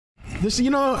This,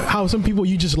 you know how some people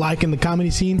you just like in the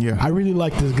comedy scene? Yeah. I really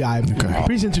like this guy. Okay.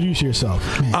 Please introduce yourself.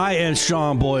 I am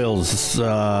Sean Boyles,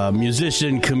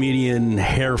 musician, comedian,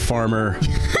 hair farmer.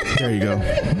 There you go.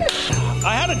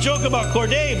 I had a joke about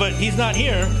Corday, but he's not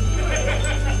here.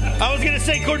 I was going to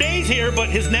say Corday's here, but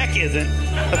his neck isn't.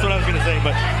 That's what I was going to say,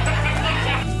 but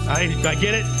I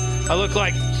get it. I look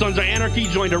like Sons of Anarchy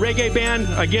joined a reggae band.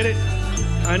 I get it.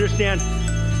 I understand.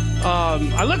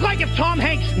 I look like if Tom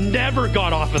Hanks never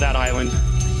got off of that island.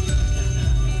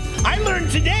 I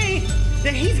learned today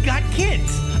that he's got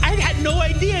kids. I had no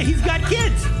idea he's got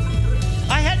kids.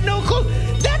 I had no clue.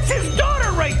 That's his daughter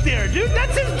right there, dude.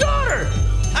 That's his daughter.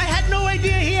 I had no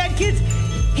idea he had kids.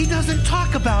 He doesn't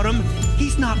talk about them.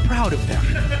 He's not proud of them.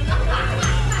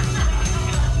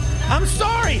 I'm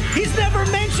sorry. He's never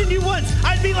mentioned you once.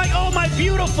 I'd be like, oh, my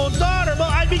beautiful daughter. Well,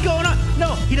 I'd be going on.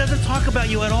 No, he doesn't talk about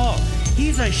you at all.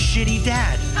 He's a shitty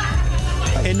dad.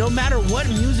 And no matter what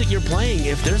music you're playing,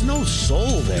 if there's no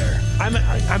soul there. I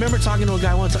remember talking to a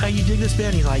guy once, you dig this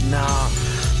band? He's like, nah,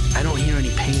 I don't hear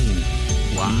any pain.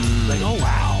 Wow. Like, oh,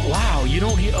 wow, you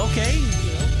don't hear, okay.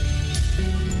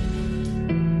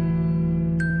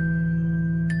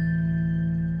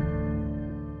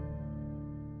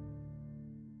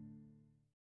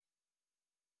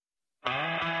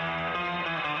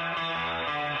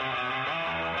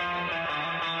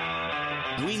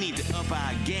 We need to up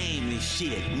our game and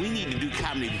shit. We need to do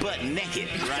comedy butt naked,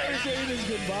 right? His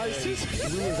goodbyes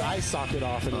blew his eye socket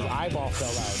off and his eyeball fell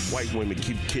out. White women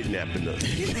keep kidnapping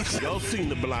us. Y'all seen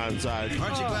The Blind Side?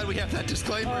 Aren't you glad we have that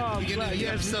disclaimer at the beginning of the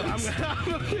episode? It's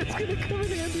going to come in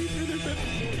handy for this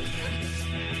episode.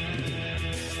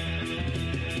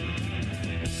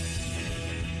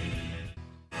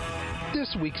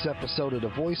 This week's episode of The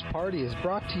Voice Party is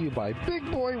brought to you by Big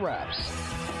Boy Wraps.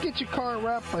 Get your car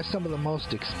wrapped by some of the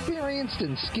most experienced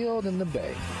and skilled in the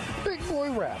Bay. Big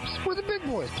Boy Wraps, where the big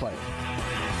boys play.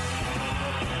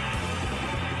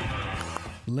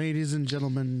 Ladies and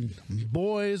gentlemen,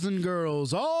 boys and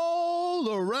girls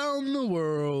all around the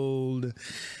world,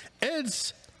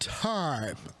 it's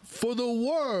time for the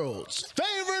world's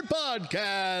favorite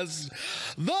podcast,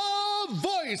 The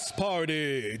Voice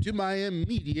Party. To my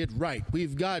immediate right,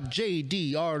 we've got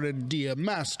JD R&D, a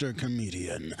master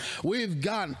comedian. We've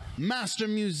got master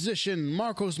musician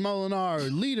Marcos Molinar,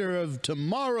 leader of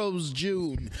Tomorrow's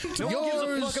June. No one gives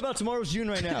a fuck about Tomorrow's June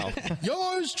right now.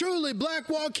 Yours truly, Black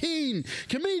Joaquin,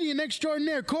 comedian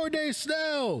extraordinaire Corday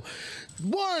Snell.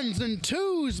 Ones and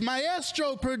twos,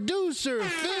 maestro producer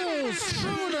Phil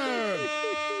Spooner.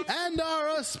 And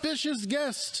our auspicious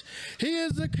guest, he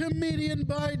is a comedian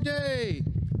by day,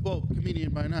 well, comedian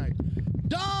by night,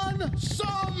 Don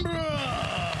Sombra.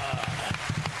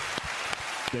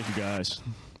 Thank you, guys.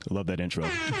 I love that intro.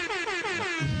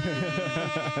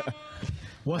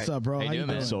 What's up, bro? How you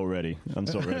doing? I'm so ready. I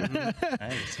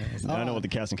know what the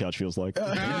casting couch feels like.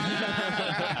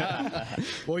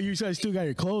 Well, you guys still got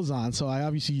your clothes on, so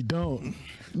obviously you don't.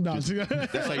 No, That's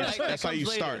how you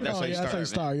start. That's how you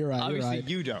start. You're right. Obviously,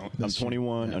 you don't. I'm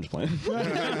 21. I'm just playing.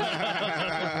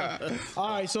 All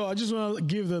right, so I just want to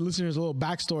give the listeners a little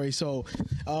backstory. So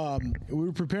we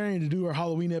were preparing to do our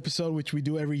Halloween episode, which we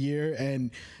do every year,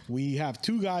 and we have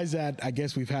two guys that I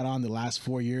guess we've had on the last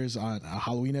 4 years on a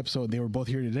Halloween episode. They were both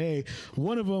here today.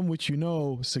 One of them, which you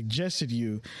know, suggested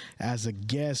you as a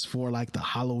guest for like the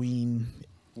Halloween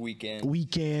week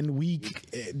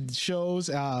shows.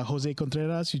 Jose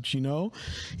Contreras, which you know,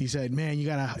 he said, "Man, you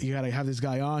gotta have this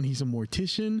guy on. He's a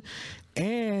mortician,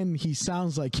 and he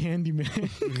sounds like Candyman."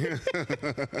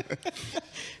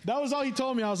 That was all he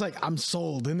told me. I was like, "I'm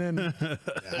sold." And then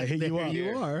I hit you up.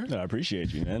 You are. I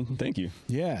appreciate you, man. Thank you.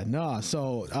 Yeah, no.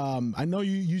 So I know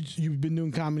you've been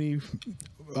doing comedy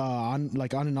on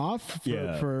and off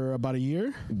for about a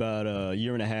year. About a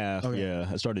year and a half. Okay. Yeah,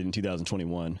 I started in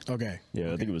 2021. Okay. Yeah,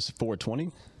 okay. I think it was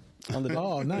 420. On the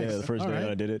oh, nice. Yeah, the first day right.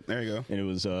 that I did it. There you go. And it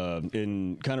was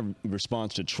in kind of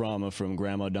response to trauma from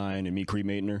grandma dying and me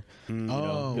cremating her.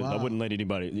 Wow. I wouldn't let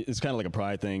anybody. It's kind of like a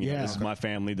pride thing. Yeah. This is my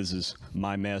family. This is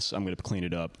my mess. I'm going to clean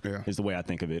it up. Yeah. Is the way I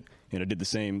think of it. And I did the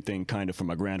same thing kind of for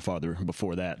my grandfather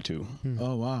before that too.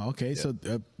 Oh wow. Okay. Yeah.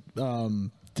 So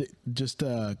just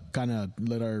to kind of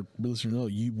let our listeners know,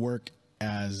 you work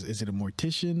as, is it a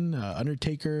mortician,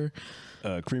 undertaker?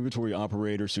 Crematory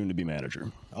operator, soon to be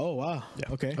manager. Oh wow. Yeah.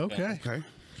 Okay.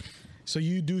 So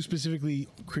you do specifically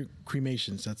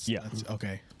cremations. That's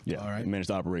okay. Yeah. All right. I manage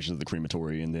the operations of the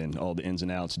crematory, and then all the ins and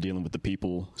outs, dealing with the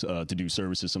people to do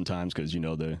services sometimes, because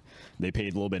they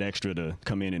paid a little bit extra to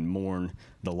come in and mourn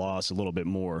the loss a little bit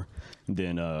more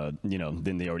than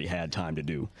than they already had time to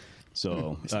do.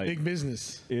 So It's a big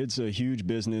business. It's a huge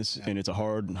business, and it's a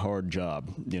hard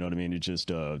job. You know what I mean? It's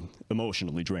just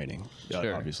emotionally draining,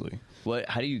 Sure. obviously.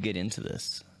 How do you get into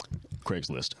this?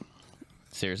 Craigslist.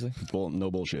 Seriously? Well, no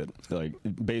bullshit. Like,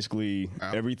 basically,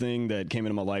 everything that came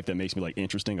into my life that makes me, like,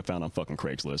 interesting, I found on fucking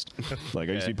Craigslist. Like,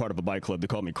 I used to be part of a bike club. They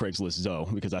called me Craigslist Zoe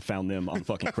because I found them on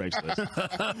fucking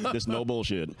Craigslist. Just no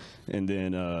bullshit. And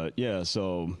then,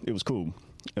 so it was cool.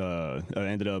 I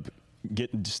ended up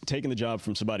just taking the job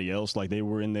from somebody else. Like, they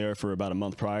were in there for about a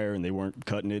month prior, and they weren't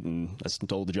cutting it, and I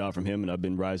stole the job from him, and I've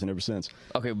been rising ever since.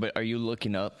 Okay, but are you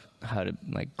looking up how to,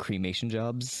 like, cremation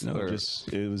jobs? No, it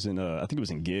was in I think it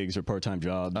was in gigs or part-time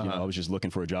jobs. You know, I was just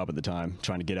looking for a job at the time,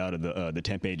 trying to get out of the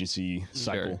temp agency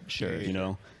cycle. Sure. You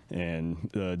know, and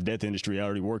the death industry I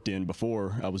already worked in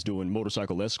before. I was doing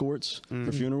motorcycle escorts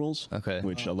for funerals. Okay.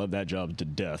 Which I love that job to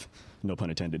death. No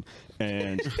pun intended.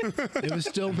 And It was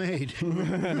still made.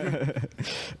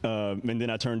 and then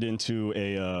I turned into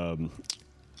a.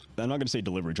 I'm not going to say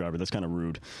delivery driver. That's kind of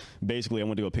rude. Basically, I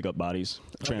went to go pick up bodies,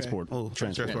 transport. Oh,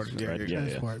 transport. Right? Yeah.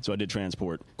 Transport. So I did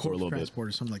transport for a little Transport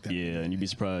or something like that. bit. Yeah, and you'd be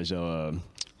surprised how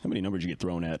many numbers you get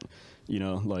thrown at. You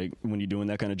know, like when you're doing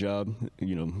that kind of job,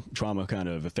 you know, trauma kind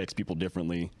of affects people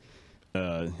differently.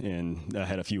 And I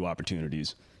had a few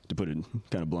opportunities, to put it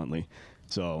kind of bluntly.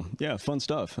 So, yeah, fun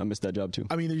stuff. I missed that job, too.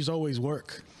 I mean, there's always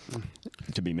work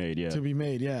To be made, yeah. to be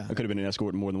made. Yeah. I could have been an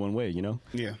escort in more than one way, you know?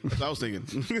 Yeah, that's what I was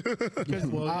thinking.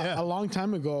 A long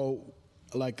time ago,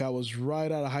 like I was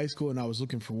right out of high school and I was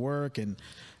looking for work, and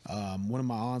one of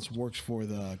my aunts works for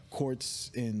the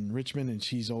courts in Richmond, and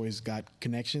she's always got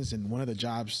connections. And one of the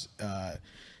jobs,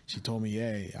 she told me,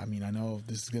 "Hey, I mean, I know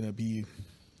this is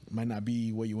might not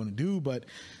be what you want to do, but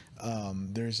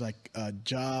there's like a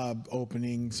job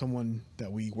opening, someone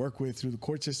that we work with through the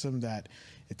court system, that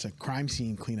it's a crime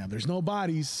scene cleanup. There's no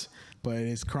bodies, but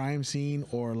it's crime scene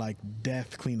or like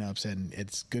death cleanups, and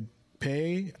it's good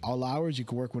pay, all hours. You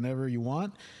can work whenever you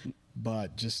want,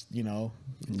 but just, you know,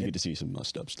 You get to see some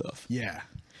messed up stuff. yeah."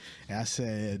 And I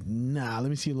said, "Nah, let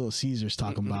me see a Little Caesars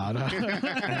talking about,"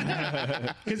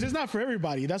 because it's not for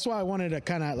everybody. That's why I wanted to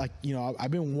kind of, like, you know, I've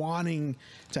been wanting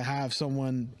to have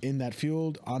someone in that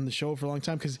field on the show for a long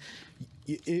time, because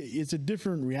it's a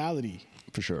different reality.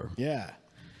 For sure. Yeah.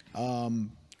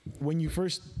 When you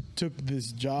first took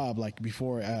this job, like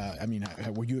before, I mean,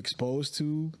 were you exposed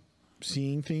to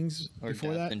seeing things Or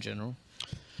before death that? in general?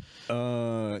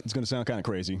 It's going to sound kind of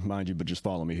crazy, mind you, but just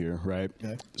follow me here, right?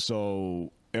 Okay.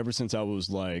 So ever since I was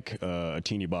like a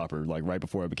teeny bopper, like right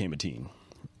before I became a teen,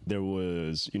 there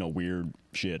was, you know, weird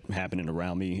shit happening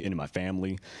around me and in my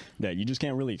family that you just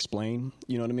can't really explain.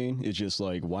 You know what I mean? It's just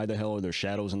like, why the hell are there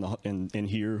shadows in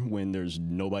here when there's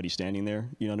nobody standing there?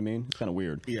 You know what I mean? It's kind of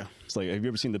weird. Yeah. It's like, have you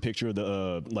ever seen the picture of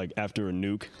the like after a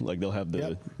nuke? Like they'll have the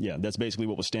Yep. yeah. That's basically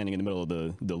what was standing in the middle of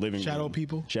the living Shadow room.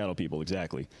 people? Shadow people,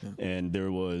 exactly. And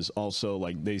there was also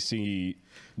like they say.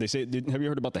 Have you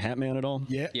heard about the Hat Man at all?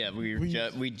 Yeah. Yeah,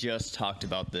 we just talked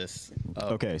about this.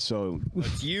 Okay, so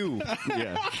It's you.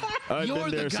 yeah, I've You're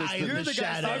been the there guy since in the the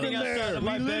shadow. standing outside of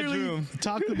my We literally bedroom.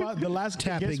 talked about the last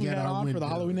Tapping guest we at had our on for the windows.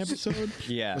 Halloween episode.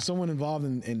 Yeah. with someone involved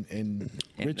in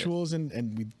rituals,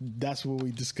 and that's what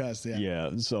we discussed. Yeah. Yeah,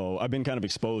 so I've been kind of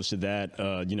exposed to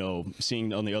that, you know,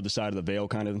 seeing on the other side of the veil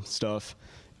kind of stuff.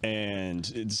 And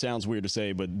it sounds weird to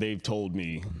say, but they've told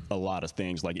me a lot of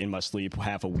things, like in my sleep,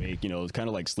 half awake, you know, it's kind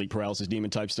of like sleep paralysis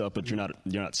demon type stuff, but you're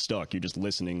not stuck. You're just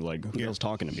listening, like, who the hell's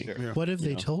talking to me? What have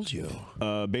they told you?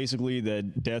 Basically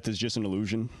that death is just an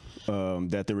illusion,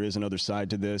 that there is another side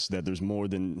to this, that there's more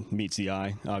than meets the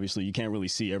eye. Obviously, you can't really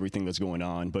see everything that's going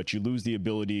on, but you lose the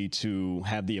ability to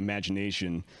have the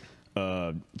imagination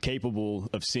capable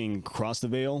of seeing across the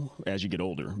veil as you get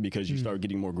older, because you start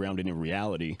getting more grounded in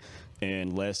reality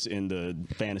and less in the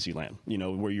fantasy land, you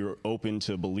know, where you're open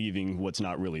to believing what's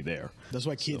not really there. That's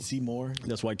why kids see more.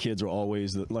 That's why kids are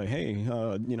always like, hey,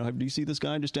 you know, do you see this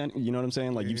guy just standing? You know what I'm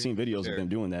saying? Like, you've seen videos of them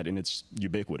doing that, and it's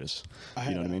ubiquitous.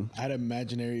 You know what I mean? I had an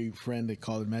imaginary friend. They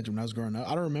called it imaginary when I was growing up.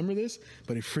 I don't remember this,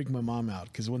 but it freaked my mom out,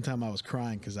 because one time I was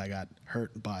crying because I got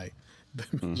hurt by the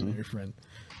imaginary friend.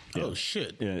 Oh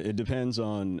shit! Yeah, it depends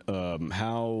on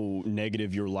how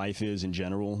negative your life is in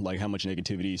general. Like how much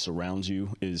negativity surrounds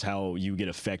you is how you get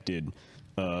affected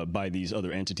by these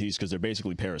other entities, because they're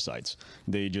basically parasites.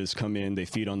 They just come in, they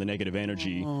feed on the negative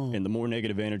energy, and the more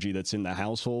negative energy that's in the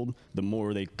household, the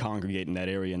more they congregate in that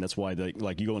area, and that's why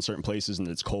like you go in certain places and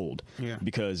it's cold. Yeah.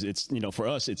 Because it's, you know, for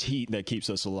us it's heat that keeps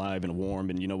us alive and warm,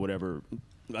 and you know whatever.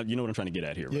 You know what I'm trying to get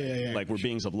at here, right? Yeah, like we're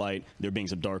beings of light, they're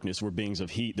beings of darkness. We're beings of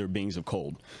heat, they're beings of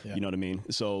cold. Yeah. You know what I mean?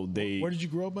 So they. Where did you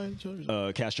grow up by?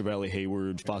 Castro Valley,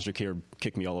 Hayward, foster care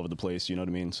kicked me all over the place. You know what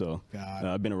I mean? So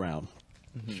I've been around.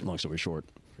 Long story short.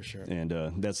 For sure. And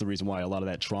that's the reason why a lot of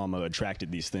that trauma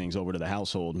attracted these things over to the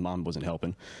household. Mom wasn't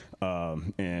helping.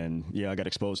 And yeah, I got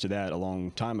exposed to that a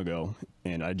long time ago.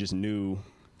 And I just knew,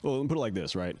 well, let me put it like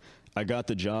this, right? I got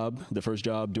the first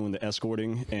job doing the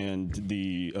escorting and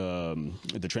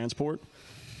the transport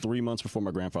 3 months before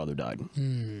my grandfather died.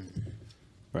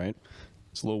 Right?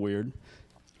 It's a little weird.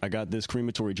 I got this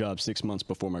crematory job 6 months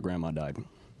before my grandma died.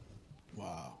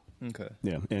 Wow. Okay.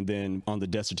 Yeah, and then on the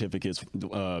death certificates,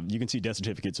 you can see death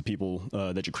certificates of people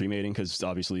that you're cremating, because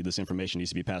obviously this information needs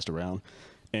to be passed around.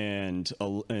 And a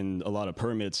lot of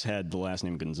permits had the last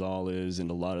name Gonzalez and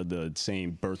a lot of the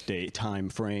same birthday time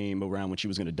frame around when she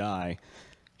was going to die.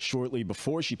 Shortly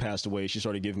before she passed away, she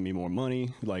started giving me more money.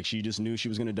 Like, she just knew she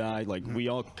was going to die. Like, we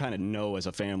all kind of know as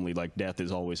a family, like, death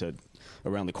is always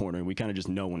around the corner, and we kind of just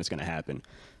know when it's going to happen.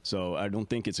 So I don't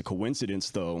think it's a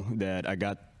coincidence, though, that I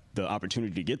got the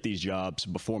opportunity to get these jobs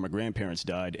before my grandparents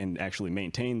died and actually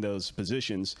maintain those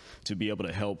positions to be able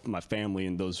to help my family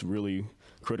in those really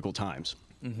critical times.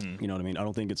 You know what I mean? I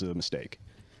don't think it's a mistake.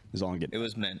 Is all I'm getting. It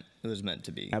was meant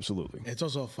to be. Absolutely. It's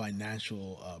also a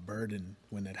financial burden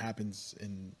when that happens,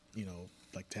 and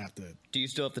like to have to. Do you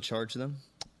still have to charge them?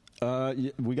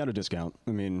 Yeah, we got a discount.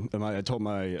 I mean, I told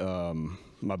my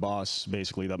my boss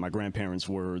basically that my grandparents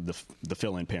were the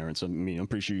fill-in parents. I mean, I'm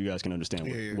pretty sure you guys can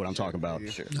understand what I'm talking about.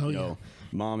 Sure.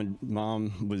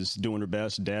 Mom was doing her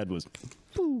best. Dad was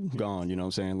gone. You know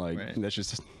what I'm saying? Like,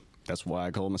 that's why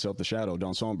I call myself the Shadow,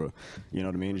 Don Sombra. You know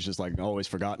what I mean? It's just like always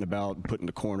forgotten about, put in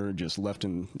the corner, just left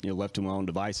to my own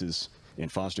devices in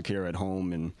foster care at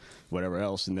home and whatever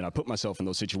else. And then I put myself in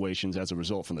those situations as a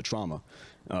result from the trauma.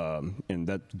 And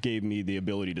that gave me the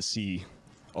ability to see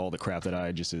all the crap that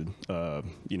I just,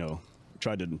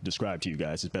 tried to describe to you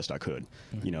guys as best I could,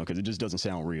 because it just doesn't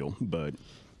sound real, but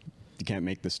you can't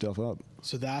make this stuff up.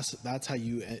 So that's how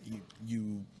you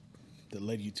that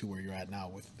led you to where you're at now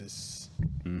with this.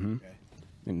 Okay.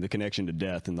 And the connection to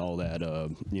death and all that,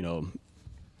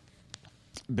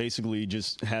 basically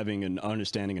just having an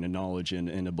understanding and a knowledge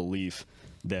and a belief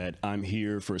that I'm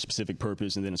here for a specific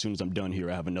purpose, and then as soon as I'm done here,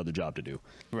 I have another job to do.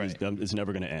 Right. It's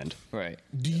never going to end. Right.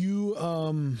 Do you,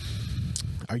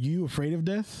 are you afraid of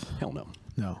death? Hell no.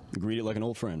 No. Greet it like an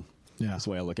old friend. Yeah. That's the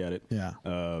way I look at it. Yeah.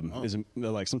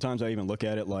 Like sometimes I even look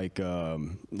at it like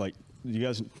you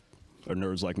guys are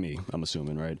nerds like me, I'm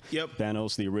assuming, right? Yep.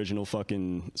 Thanos, the original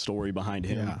fucking story behind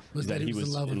him is that he was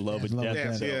in love with death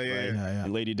himself, right? Yeah.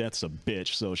 And Lady Death's a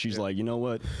bitch, so she's like, you know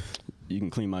what? You can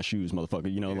clean my shoes,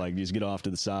 motherfucker. Like, just get off to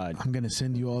the side. I'm gonna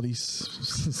send you all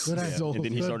these. And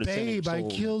then he started babe, I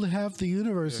souls. killed half the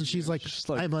universe, and she's like,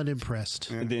 I'm unimpressed.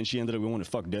 And then she ended up going to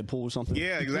fuck Deadpool or something.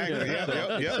 Yeah, exactly.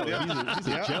 He's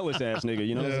a jealous ass nigga,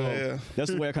 So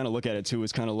that's the way I kind of look at it too.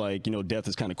 It's kind of like, death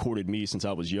has kind of courted me since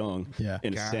I was young,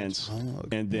 in a sense.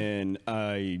 And then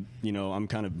I'm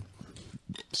kind of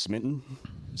smitten,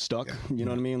 stuck. You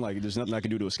know what I mean? Like, there's nothing I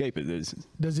can do to escape it.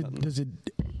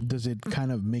 Does it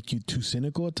kind of make you too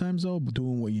cynical at times, though,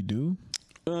 doing what you do?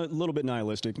 A little bit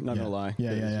nihilistic, not gonna lie.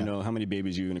 Yeah. How many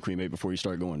babies are you gonna cremate before you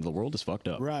start going, the world is fucked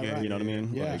up? Right. You know what I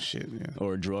mean? Yeah. Like, Shit, yeah.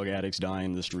 Or drug addicts dying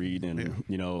in the street, and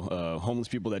homeless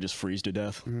people that just freeze to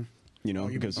death.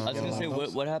 Because I was gonna say,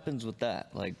 what happens with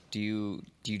that? Like, do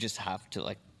you just have to,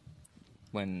 like,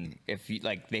 if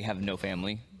they have no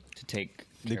family to take?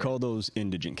 They call those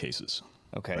indigent cases.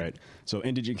 Okay. Right. So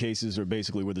indigent cases are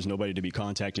basically where there's nobody to be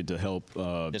contacted to help.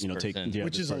 Take. Yeah,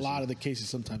 Which is a lot of the cases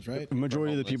sometimes, right?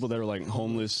 Majority of the people that are like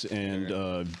homeless and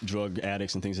drug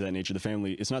addicts and things of that nature, the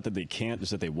family, it's not that they can't,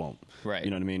 it's that they won't. Right. You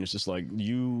know what I mean? It's just like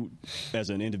you, as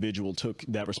an individual, took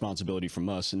that responsibility from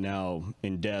us, and now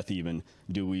in death, even,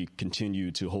 do we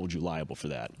continue to hold you liable for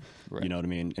that? Right. You know what I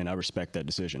mean? And I respect that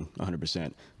decision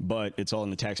 100%. But it's all in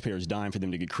the taxpayer's dime for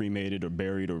them to get cremated or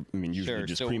buried, or usually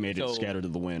just cremated and scattered to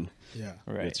the wind. Yeah.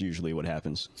 Right. That's usually what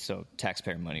happens. So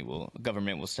taxpayer money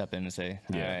government will step in and say,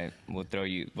 all right, we'll throw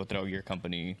your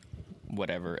company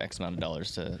whatever X amount of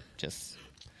dollars to just.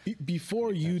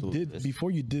 Before you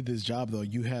did this job, though,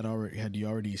 you had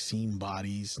already seen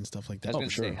bodies and stuff like that. I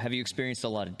was gonna say, have you experienced a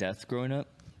lot of death growing up?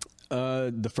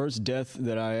 The first death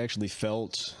that I actually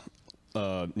felt,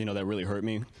 that really hurt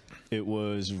me, it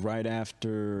was right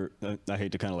after, I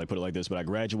hate to kind of like put it like this, but I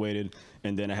graduated,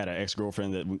 and then I had an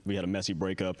ex-girlfriend that we had a messy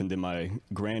breakup, and then my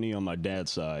granny on my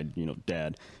dad's side,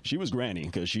 dad, she was granny,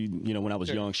 because she, when I was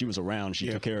young, she was around, she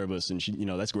took care of us, and she,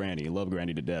 that's granny. I love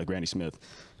granny to death, Granny Smith.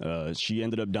 She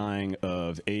ended up dying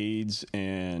of AIDS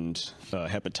and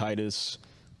hepatitis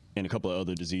and a couple of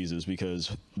other diseases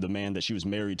because the man that she was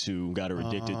married to got her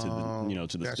addicted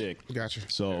to the stick. Gotcha.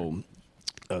 So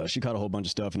she caught a whole bunch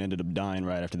of stuff and ended up dying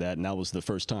right after that. And that was the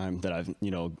first time that I've,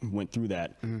 went through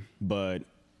that. But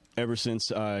ever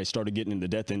since I started getting in the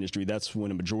death industry, that's when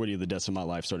a majority of the deaths in my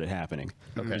life started happening.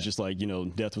 Okay. It's just like,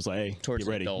 death was like, hey, Towards get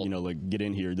ready, adult. like get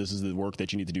in here. This is the work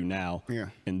that you need to do now. Yeah.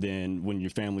 And then when your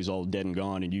family's all dead and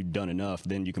gone and you've done enough,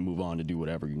 then you can move on to do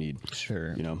whatever you need.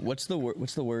 Sure. What's the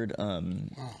word?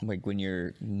 Like when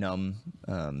you're numb,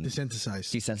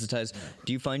 desensitized.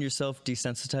 Do you find yourself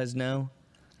desensitized now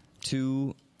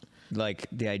to like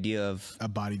the idea of a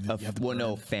body that you have to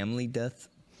burn? Family death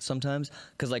sometimes?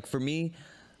 Because like for me,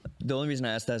 the only reason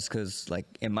I asked that is because like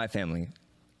in my family,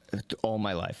 all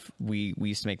my life, we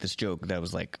used to make this joke that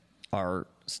was like our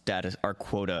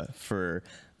quota for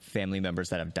family members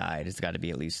that have died has got to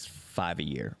be at least 5 a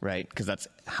year, right? Because that's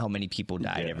how many people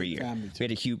died every year.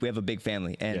 We have a big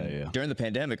family, and during the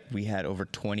pandemic, we had over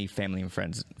 20 family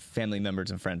members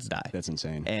and friends die. That's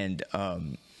insane. And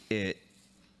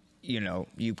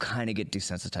you kind of get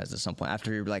desensitized at some point.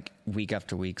 After you're like week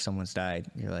after week, someone's died.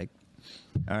 You're like,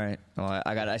 all right, well,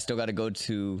 I still got to go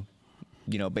to,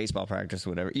 baseball practice,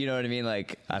 or whatever. You know what I mean?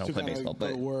 Like, I don't play baseball,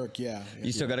 but work,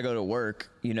 you still got to go to work.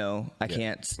 I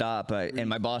can't stop. And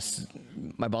my boss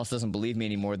doesn't believe me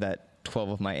anymore that 12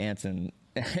 of my aunts and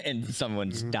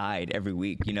someone's died every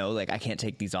week. Like I can't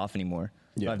take these off anymore.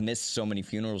 Yeah. I've missed so many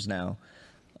funerals now,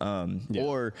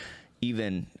 or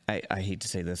even I hate to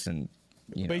say this and.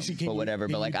 But whatever.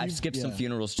 But like, I've skipped some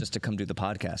funerals just to come do the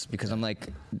podcast because I'm like,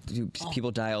 dude, people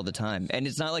die all the time, and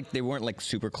it's not like they weren't like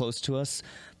super close to us,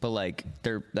 but like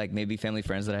they're like maybe family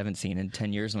friends that I haven't seen in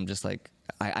 10 years, and I'm just like,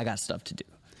 I got stuff to do.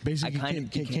 Basically,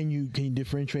 can you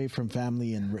differentiate from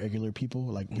family and regular people?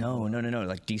 Like no,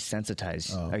 like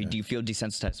desensitized. Oh, okay. Do you feel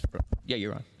desensitized? Yeah,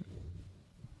 you're on.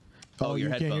 Oh, you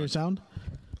can't hear sound.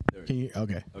 Can you?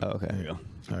 Okay. Oh, okay. There you go.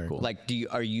 All right. Cool. Like,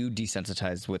 are you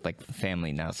desensitized with like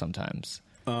family now sometimes?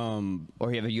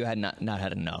 Or have you not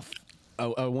had enough?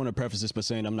 I want to preface this by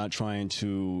saying I'm not trying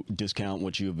to discount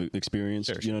what you've experienced.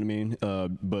 Sure. You know what I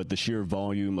mean? But the sheer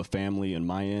volume of family in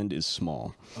my end is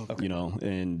small. Okay.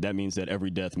 And that means that every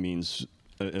death means.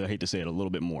 I hate to say it, a little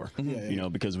bit more,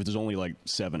 because there's only like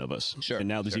 7 of us. Sure. And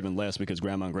now there's even less because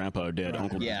grandma and grandpa are dead. Right.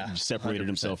 Uncle separated 100%.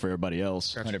 Himself from everybody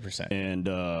else. 100%. And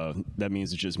that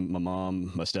means it's just my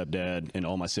mom, my stepdad, and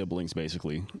all my siblings,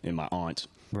 basically, and my aunt.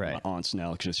 Right. My aunt's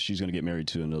now, because she's going to get married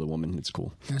to another woman. It's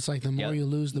cool. And it's like the more you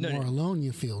lose, the more alone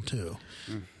you feel, too.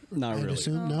 Not really.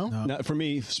 Assume, no? Not for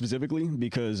me specifically,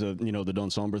 because of the Don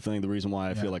Sombra thing. The reason why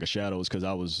I feel like a shadow is because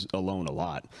I was alone a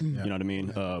lot. You know what I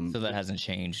mean? So that hasn't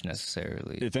changed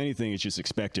necessarily. If anything, it's just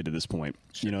expected at this point.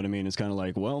 Sure. You know what I mean? It's kind of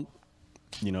like, well,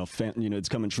 it's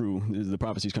coming true. The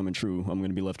prophecy's coming true. I'm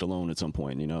going to be left alone at some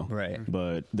point. Right.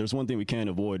 But there's one thing we can't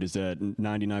avoid is that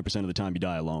 99% of the time you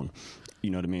die alone. You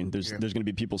know what I mean? There's going to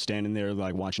be people standing there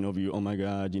like watching over you. Oh my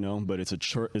God, but it's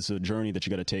a journey that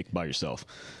you got to take by yourself.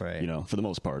 Right. For the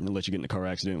most part, unless you get in a car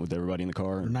accident with everybody in the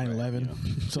car. 9/11.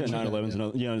 9/11's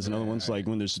another. There's another one. It's like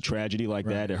when there's a tragedy like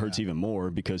that, it hurts even more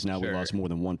because now we lost more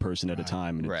than one person at a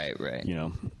time. And right.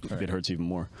 It hurts even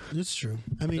more. It's true.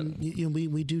 I mean,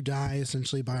 we do die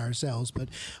essentially by ourselves, but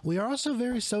we are also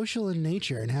very social in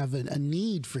nature and have a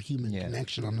need for human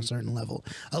connection on a certain level.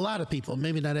 A lot of people,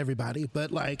 maybe not everybody,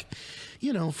 but like.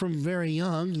 From very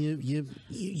young,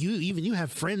 you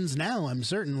have friends now. I'm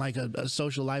certain, like a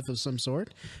social life of some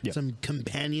sort, some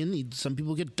companion. Some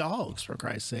people get dogs, for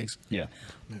Christ's sakes. Yeah.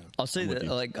 I'll say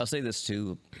that. I'll say this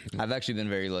too. I've actually been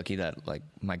very lucky that like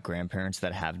my grandparents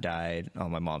that have died on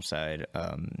my mom's side,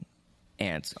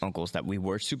 aunts, uncles that we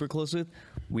were super close with,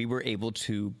 we were able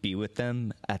to be with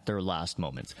them at their last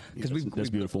moments because that's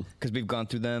beautiful. Because we've gone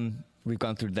through them. We've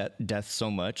gone through that death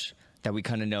so much that we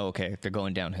kind of know. Okay, they're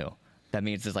going downhill. That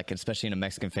means it's like, especially in a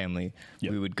Mexican family,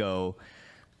 we would go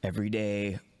every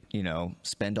day,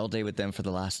 spend all day with them for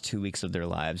the last 2 weeks of their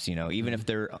lives, even if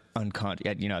they're unconscious,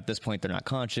 at this point, they're not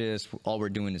conscious. All we're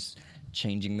doing is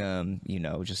changing them,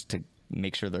 just to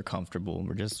make sure they're comfortable.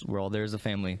 We're all there as a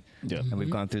family. Yeah. And we've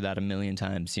gone through that a million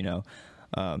times,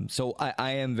 So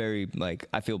I am very, like,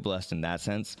 I feel blessed in that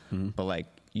sense, but like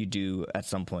you do at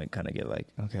some point kind of get like,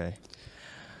 okay.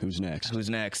 Who's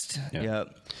next?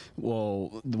 Yep.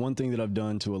 Well, the one thing that I've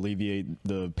done to alleviate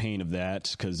the pain of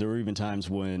that, because there are even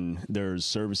times when there's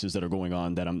services that are going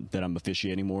on that I'm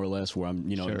officiating more or less, where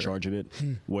I'm in charge of it,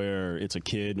 where it's a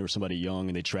kid or somebody young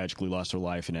and they tragically lost their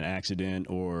life in an accident,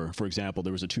 or for example,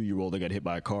 there was a 2-year-old that got hit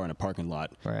by a car in a parking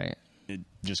lot. Right. It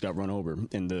just got run over,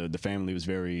 and the family was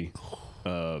very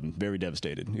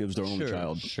devastated. It was their only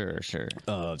child. Sure.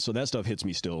 So that stuff hits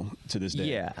me still to this day.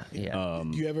 Yeah.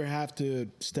 Do you ever have to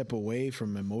step away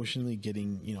from emotionally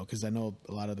getting, because I know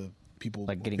a lot of the people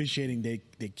Like getting- officiating, they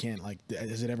can't, like,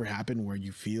 has it ever happened where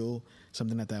you feel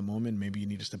something at that moment, maybe you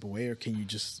need to step away, or can you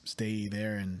just stay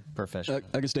there and Professional.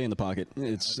 I can stay in the pocket.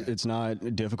 It's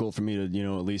not difficult for me to, you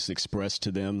know, at least express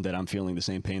to them that I'm feeling the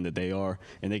same pain that they are,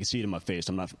 and they can see it in my face.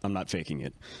 I'm not faking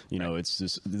it. You know, it's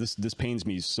just this pains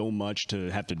me so much to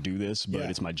have to do this, but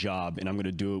it's my job, and I'm going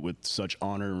to do it with such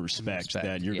honor and respect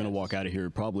that you're going to walk out of here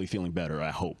probably feeling better.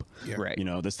 I hope. Yeah. Right. You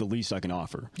know, that's the least I can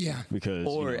offer. Yeah. Because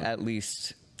Or you know, at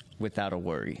least without a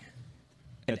worry.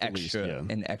 An At the least, extra, yeah.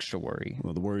 an extra worry.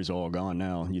 well, the worries are all gone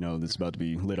now. You know, it's about to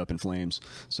be lit up in flames.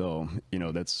 So, you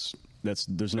know,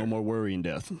 there's no more worry in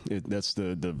death. That's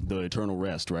the eternal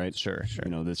rest, right? Sure. You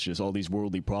know, that's just all these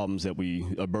worldly problems that we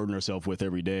burden ourselves with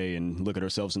every day and look at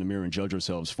ourselves in the mirror and judge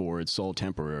ourselves for. It's all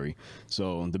temporary.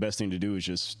 So the best thing to do is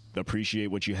just appreciate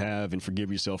what you have and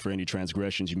forgive yourself for any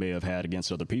transgressions you may have had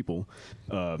against other people,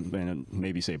 and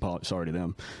maybe say sorry to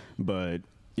them. But,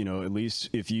 you know, at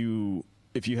least if you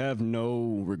have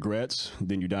no regrets,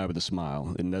 then you die with a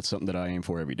smile, and that's something that I aim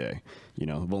for every day. You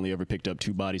know, I've only ever picked up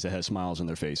 2 bodies that had smiles on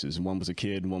their faces. One was a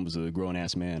kid, and one was a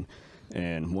grown-ass man.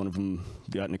 And one of them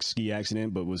got in a ski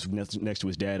accident, but was next to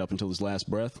his dad up until his last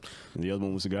breath. And the other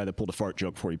one was the guy that pulled a fart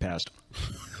joke before he passed.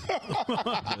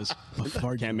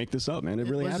 Can't make this up, man. It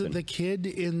really Was happened. it the kid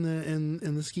in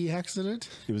the ski accident?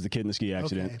 It was the kid in the ski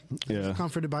accident. Okay. He Yeah. was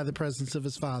comforted by the presence of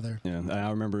his father. Yeah, I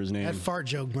remember his name. That fart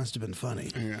joke must have been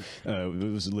funny.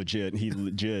 It was legit. He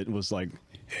legit was like,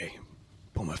 "Hey,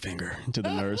 pull my finger," to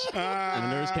the nurse.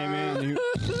 And the nurse came in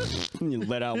and he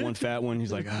let out one fat one.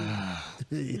 He's like, "Ah,"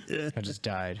 I just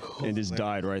died. and just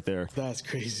died right there. that's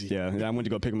crazy. Yeah, and I went to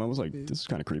go pick him up. I was like, "This is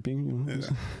kind of creepy." You know?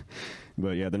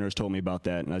 But yeah, the nurse told me about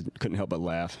that, and I couldn't help but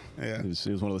laugh. Yeah. It was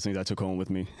one of those things I took home with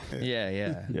me. Yeah.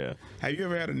 Yeah. Have you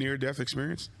ever had a near-death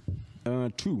experience?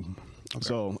 2.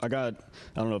 So I don't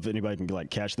know if anybody can like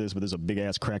catch this, but there's a big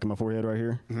ass crack in my forehead right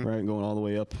here, right, going all the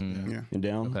way up and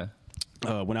down.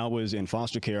 Okay. When I was in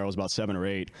foster care, I was about 7 or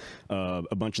 8.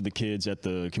 A bunch of the kids at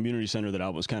the community center that I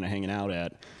was kind of hanging out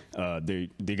at,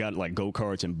 they got like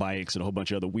go-karts and bikes and a whole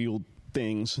bunch of other wheeled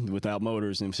things without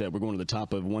motors, and said we're going to the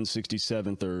top of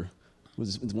 167th or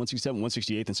was it 167,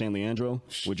 168th in San Leandro,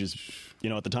 which is, you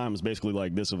know, at the time was basically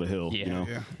like this of a hill. Yeah. You know,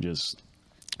 just.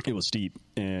 It was steep,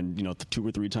 and you know, 2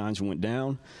 or 3 times we went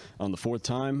down. On the 4th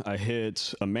time, I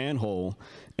hit a manhole,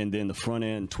 and then the front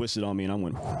end twisted on me, and I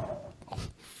went.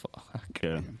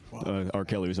 Yeah, R.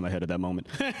 Kelly was in my head at that moment,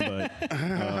 but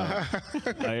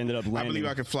I ended up landing. I believe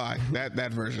I could fly.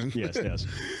 That version. Yes,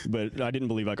 but I didn't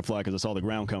believe I could fly because I saw the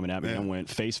ground coming at me. And I went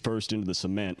face first into the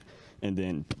cement, and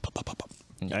then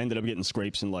I ended up getting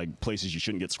scrapes in like places you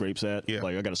shouldn't get scrapes at. Yeah.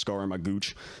 Like I got a scar on my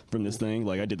gooch from this thing.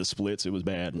 Like I did the splits. It was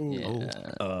bad.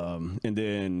 And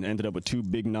then ended up with 2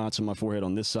 big knots on my forehead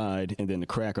on this side, and then the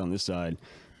crack on this side.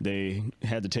 They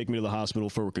had to take me to the hospital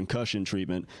for concussion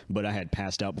treatment, but I had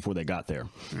passed out before they got there.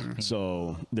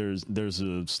 So there's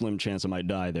a slim chance I might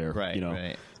die there. Right, you know.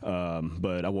 right.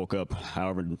 But I woke up,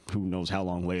 however, who knows how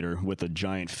long later, with a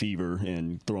giant fever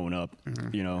and throwing up.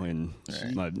 You know, and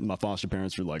my foster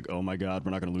parents were like, "Oh my God, we're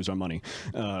not going to lose our money."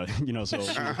 You know, so.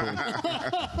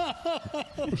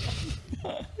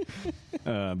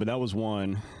 But that was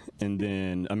one. And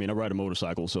then, I mean, I ride a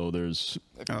motorcycle, so there's...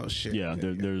 Oh, shit. Yeah,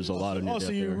 there's a lot of near Oh, so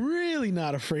death you're there. really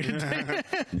not afraid of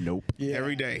that? Nope. Yeah.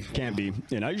 Every day. Can't be.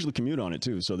 And I usually commute on it,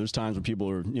 too. So there's times when people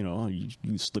are, you know, "Oh, you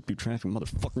slip through traffic,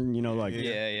 motherfucker." You know, like...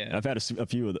 Yeah. I've had a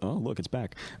few of... Oh, look, it's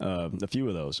back. A few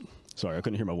of those. Sorry, I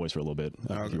couldn't hear my voice for a little bit,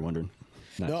 if you're wondering.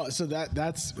 No, so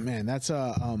that's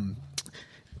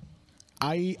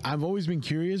I've always been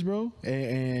curious, bro,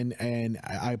 and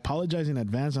I apologize in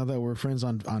advance now that we're friends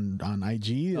on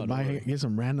IG. I might get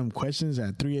some random questions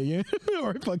at 3 a.m.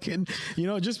 or fucking, you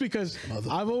know, just because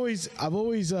I've always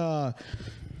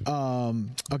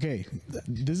okay,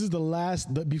 this is the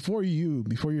last before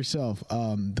yourself,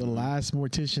 the last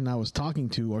mortician I was talking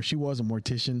to, or she was a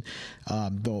mortician.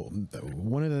 Though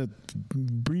one of the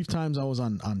brief times I was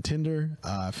on Tinder,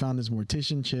 I found this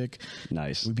mortician chick.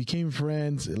 Nice. We became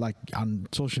friends, like on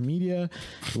social media.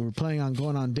 We were planning on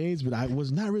going on dates, but I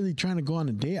was not really trying to go on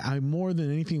a date. I more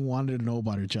than anything wanted to know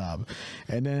about her job.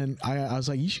 And then I was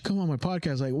like, "You should come on my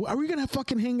podcast." Like, "Are we gonna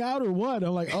fucking hang out or what?"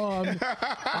 I'm like, "Oh, I'm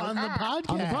On the podcast.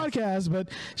 on the podcast." But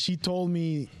she told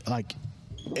me like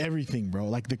everything, bro,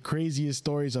 like the craziest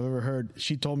stories I've ever heard.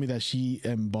 She told me that she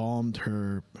embalmed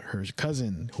her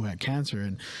cousin who had cancer,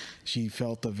 and she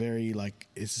felt a very like,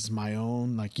 "This is my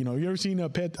own." Like, you know, you ever seen a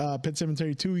Pet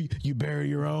Cemetery 2? You bury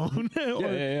your own.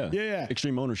 Yeah.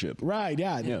 Extreme ownership. Right,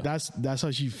 yeah. That's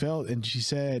how she felt. And she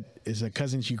said it's a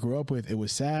cousin she grew up with. It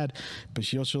was sad, but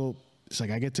she also, it's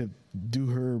like, I get to do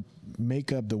her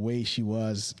makeup the way she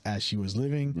was as she was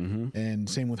living, and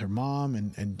same with her mom.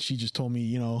 And she just told me,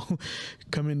 you know,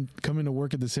 coming to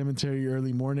work at the cemetery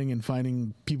early morning and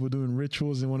finding people doing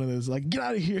rituals in one of those, like, get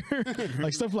out of here,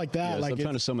 like stuff like that. Yeah, like they're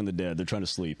trying to summon the dead. They're trying to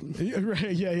sleep.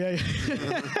 Right? Yeah.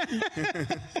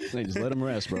 They just let them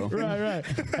rest, bro. Right.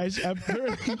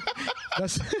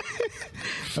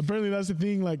 Apparently that's the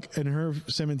thing. Like in her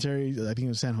cemetery, I think it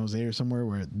was San Jose or somewhere,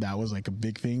 where that was like a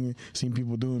big thing. Seeing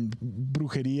people doing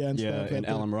brujeria and stuff. Yeah, in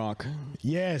Alum Rock.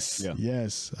 Yes.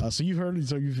 So you've heard.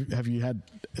 So have you had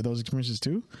those experiences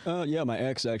too? Yeah, my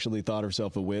ex actually thought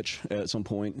herself a witch at some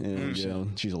point, and you know,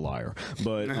 she's a liar.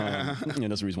 But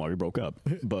and that's the reason why we broke up.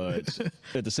 But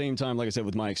at the same time, like I said,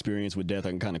 with my experience with death, I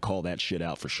can kind of call that shit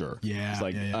out for sure. Yeah, it's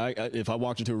like if I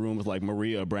walked into a room with like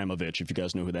Maria Abramovich, if you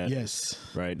guys know who that is. Yes.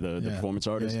 Right, the performance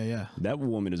artist. Yeah. That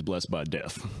woman is blessed by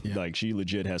death. Yeah. Like she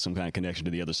legit has some kind of connection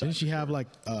to the other side. Didn't she have like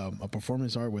a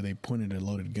performance art where they pointed a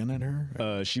loaded gun at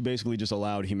her? She basically just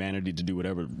allowed humanity to do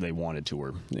whatever they wanted to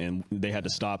her, and they had to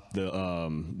stop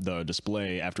the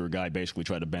display after a guy basically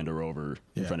tried to bend her over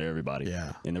in front of everybody.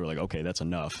 Yeah. And they were like, okay, that's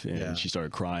enough. And she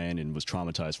started crying and was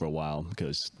traumatized for a while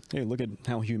because, hey, look at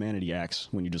how humanity acts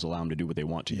when you just allow them to do what they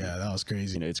want to. Yeah, that was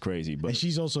crazy. You know, it's crazy. But and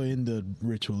she's also into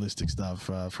ritualistic stuff,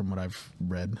 from what I've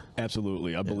read.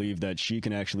 Absolutely. I believe that she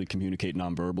can actually communicate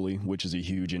non-verbally, which is a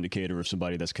huge indicator of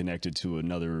somebody that's connected to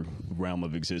another realm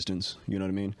of existence. You know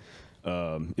what I mean?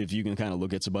 If you can kind of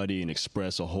look at somebody and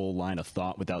express a whole line of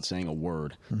thought without saying a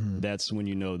word, that's when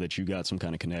you know that you got some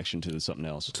kind of connection to something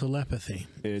else. Telepathy.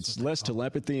 It's less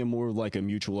telepathy and more like a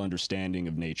mutual understanding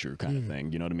of nature kind of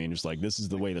thing. You know what I mean? It's like, this is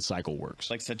the way the cycle works.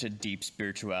 Like such a deep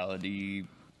spirituality,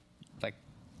 like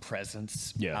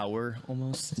presence Yeah. hour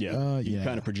almost. Yeah, you yeah.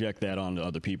 kind of project that onto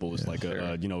other people. It's like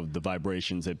you know, the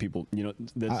vibrations that people, you know,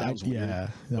 that sounds weird,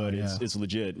 but it's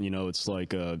legit. You know, it's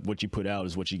like what you put out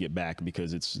is what you get back,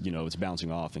 because it's, you know, it's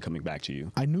bouncing off and coming back to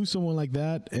you. I knew someone like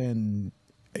that, and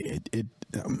it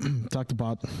talked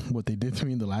about what they did to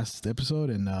me in the last episode,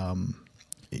 and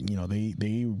you know,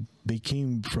 they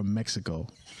came from Mexico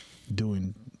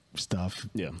doing stuff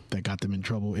that got them in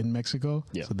trouble in Mexico.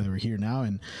 So they were here now,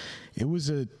 and it was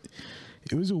a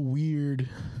weird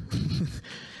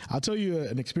I'll tell you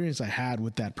an experience I had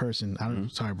with that person.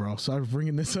 Sorry, bro. Sorry for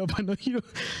bringing this up. I know you,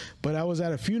 but I was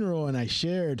at a funeral and I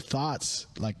shared thoughts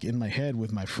like in my head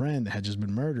with my friend that had just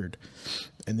been murdered,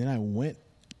 and then I went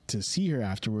to see her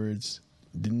afterwards.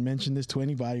 Didn't mention this to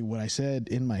anybody, what I said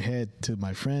in my head to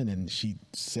my friend, and she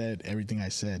said everything I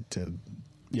said to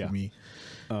me.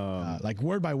 Like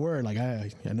word by word, like I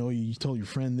know you told your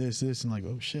friend this, and like,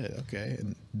 oh shit, okay,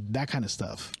 and that kind of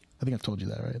stuff. I think I've told you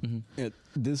that, right?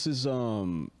 This is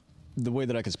the way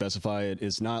that I can specify it.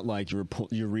 It's not like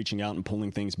you're reaching out and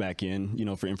pulling things back in, you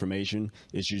know, for information.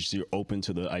 It's just you're open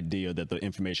to the idea that the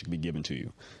information can be given to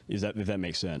you. If that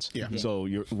makes sense? Yeah. So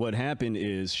what happened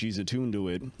is she's attuned to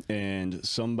it, and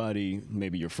somebody,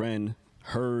 maybe your friend,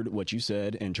 heard what you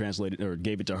said and translated or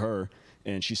gave it to her,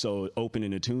 and she's so open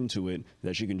and attuned to it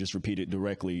that she can just repeat it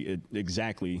directly,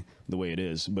 exactly the way it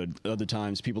is. But other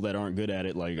times, people that aren't good at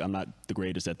it, like I'm not the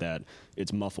greatest at that,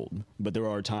 it's muffled. But there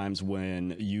are times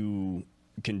when you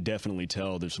can definitely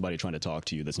tell there's somebody trying to talk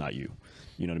to you that's not you.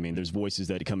 You know what I mean? There's voices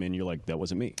that come in, you're like, that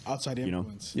wasn't me. Outside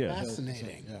influence. You know? Yeah.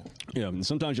 Fascinating. Yeah, and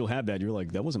sometimes you'll have that. You're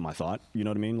like, that wasn't my thought. You know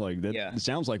what I mean? Like that it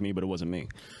sounds like me, but it wasn't me.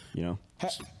 You know?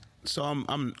 So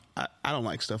I don't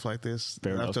like stuff like this.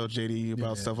 Fair I've enough. told JD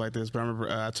about stuff like this, but I remember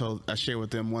I shared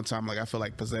with them one time, like I feel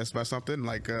like possessed by something,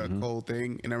 like a cold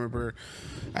thing. And I remember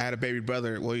I had a baby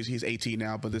brother. Well, he's 18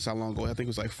 now, but this how long ago? I think it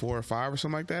was like 4 or 5 or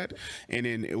something like that. And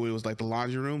then it was like the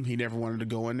laundry room. He never wanted to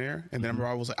go in there. And then I remember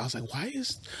I was like, why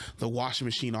is the washing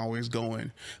machine always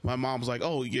going? My mom was like,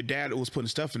 oh, your dad was putting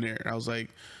stuff in there. And I was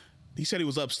like, he said he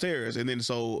was upstairs. And then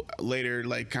so later,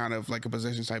 like kind of like a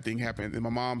possession type thing happened. And my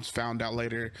mom found out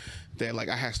later that like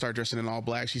I had started dressing in all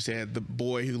black. She said the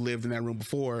boy who lived in that room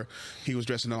before, he was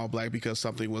dressing in all black because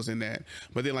something was in that.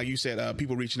 But then like you said,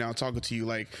 people reaching out and talking to you.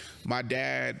 Like my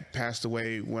dad passed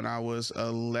away when I was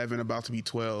 11, about to be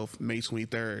 12, May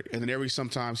 23rd. And then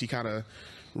sometimes he kind of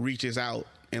reaches out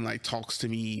and like talks to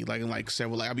me like in like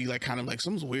several, like I'll be like kind of like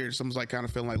something's weird. Something's like kind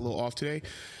of feeling like a little off today.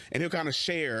 And he'll kind of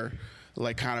share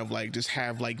like kind of like just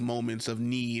have like moments of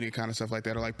need and kind of stuff like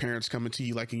that, or like parents coming to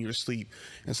you like in your sleep.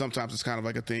 And sometimes it's kind of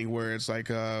like a thing where it's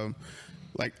like I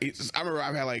remember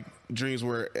I've had like dreams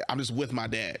where I'm just with my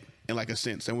dad in like a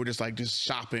sense, and we're just like just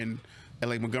shopping at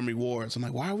like Montgomery Wards. I'm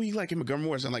like, why are we like in Montgomery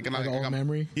Wards? And like, and Like I'm, old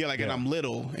memory? Yeah, like, and I'm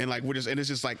little, and like we're just, and it's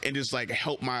just like, it just like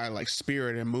helped my like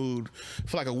spirit and mood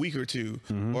for like a week or two.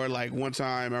 Or like one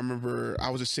time, I remember I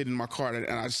was just sitting in my car and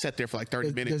I sat there for like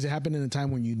 30 minutes. Does it happen in a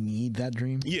time when you need that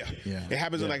dream? Yeah, Yeah. It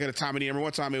happens like at a time of the year. I remember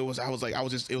one time it was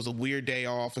a weird day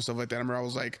off and stuff like that. I remember I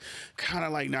was like kind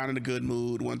of like not in a good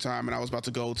mood one time, and I was about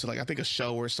to go to like I think a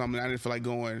show or something. I didn't feel like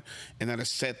going, and then I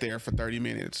sat there for 30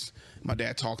 minutes. My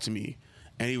dad talked to me,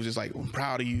 and he was just like, "I'm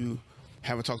proud of you.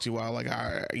 Haven't talked to you in a while. Like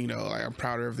I'm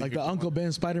proud of everything." Like the Uncle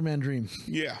Ben Spider-Man dream.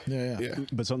 Yeah.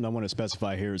 But something I want to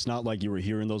specify here, it's not like you were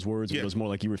hearing those words, but it was more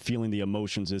like you were feeling the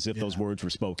emotions as if those words were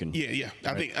spoken. Yeah.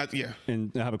 I think.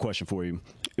 And I have a question for you.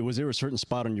 Was there a certain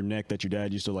spot on your neck that your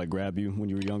dad used to like grab you when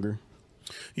you were younger?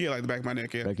 Yeah, like the back of my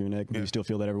neck. Yeah. Back of your neck? Do you still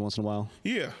feel that every once in a while?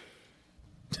 Yeah.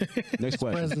 Next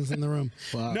question. Presence in the room.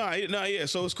 Wow. No, yeah.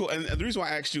 So it's cool. And the reason why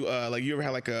I asked you, like, you ever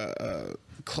had like a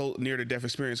close near to death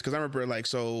experience? Because I remember like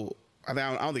so. I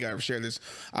don't think I ever shared this.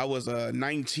 I was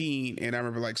 19, and I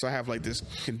remember like so I have like this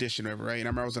condition over, right? And I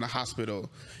remember I was in a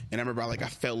hospital, and I remember I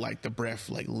felt like the breath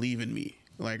like leaving me,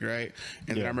 like right.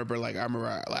 And then I remember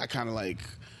I kind of like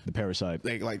the parasite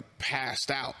like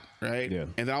passed out, right? Yeah.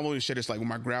 And then I only share this like with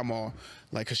my grandma,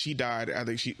 like because she died. I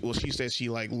think she said she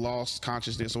like lost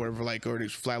consciousness or whatever, like or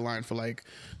just flatlined for like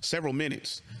several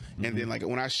minutes. And then like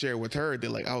when I shared with her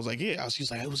that like I was like she's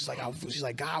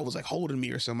like God was like holding me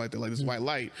or something like that, like this white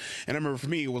light. And I remember for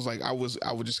me it was like I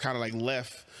would just kind of like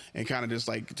left and kind of just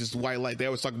like just white light. They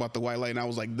always talk about the white light, and I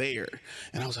was like there,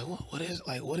 and I was like what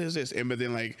is this? And but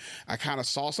then like I kind of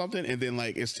saw something, and then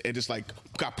like it just like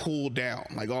got pulled down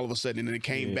like all of a sudden, and then it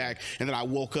came back, and then I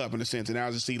woke up in a sense, and I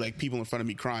was just see like people in front of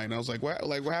me crying. And I was like what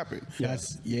happened? That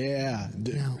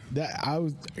I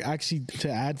was actually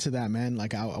to add to that, man.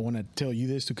 Like I want to tell you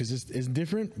this too because it's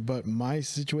different. But my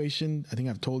situation, I think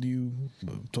I've told you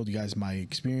guys my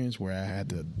experience where I had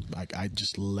to I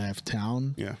just left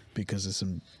town because of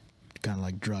some kind of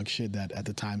like drug shit that at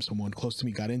the time someone close to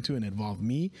me got into and involved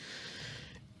me.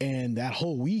 And that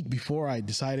whole week before I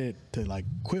decided to like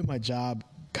quit my job,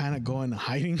 kind of go into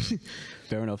hiding.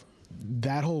 Fair enough.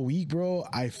 That whole week, bro,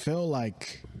 I felt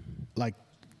like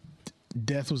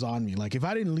death was on me. Like if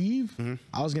I didn't leave,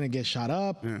 I was gonna get shot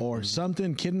up or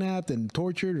something, kidnapped and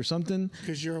tortured or something.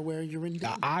 Because you're aware you're in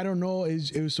danger. I don't know.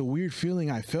 It was a weird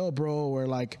feeling I felt, bro, where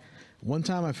like one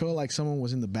time I felt like someone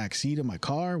was in the back seat of my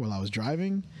car while I was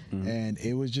driving, and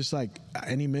it was just like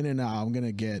any minute now I'm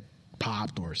gonna get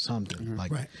popped or something.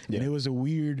 Like, and it was a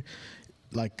weird,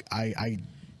 like anxiety.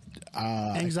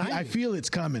 I feel it's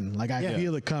coming. Like I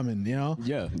feel it coming. You know.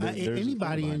 Yeah.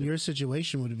 Anybody in your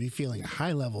situation would be feeling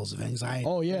high levels of anxiety.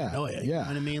 Oh yeah. You know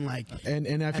what I mean? Like,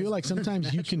 and I feel like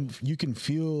sometimes you can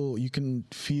feel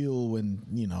when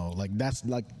you know like that's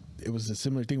like it was a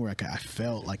similar thing where I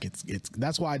felt like it's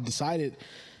that's why I decided.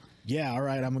 Yeah, all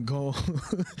right. I'm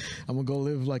gonna go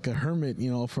live like a hermit,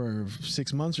 you know, for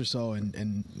 6 months or so,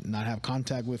 and not have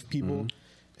contact with people,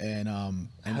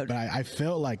 but I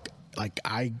felt like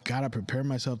I gotta prepare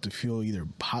myself to feel either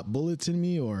hot bullets in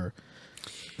me or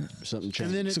something.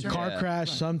 And then it's a car crash,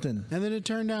 something. And then it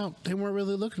turned out they weren't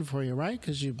really looking for you, right?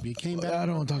 Because you came back. I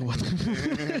don't want to talk about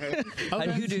that. How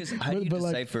do you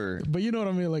decipher? Like, but you know what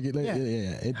I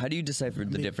mean. How do you decipher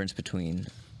the difference between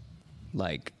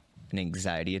like an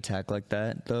anxiety attack like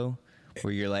that, though,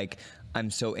 where you're like, I'm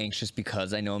so anxious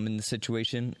because I know I'm in the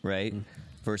situation, right?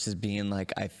 Versus being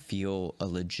like, I feel a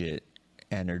legit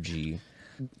energy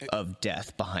of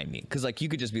death behind me, because like you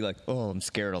could just be like, oh, I'm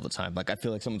scared all the time, like I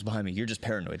feel like someone's behind me. You're just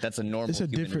paranoid. That's a normal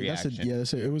human reaction. It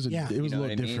was a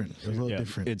little different. It was a little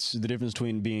different. It's the difference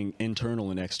between being internal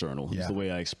and external. Is the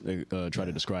way I try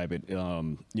to describe it.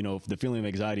 You know, if the feeling of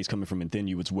anxiety is coming from within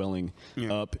you, it's welling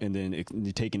up, and then it's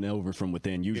taking over from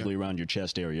within, usually around your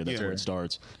chest area. That's where it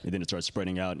starts, and then it starts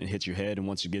spreading out and hits your head. And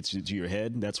once it gets to your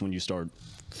head, that's when you start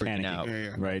freaking out,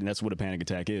 right? And that's what a panic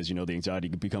attack is. You know, the anxiety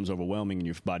becomes overwhelming, and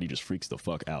your body just freaks the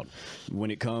fuck out. When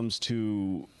it comes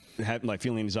to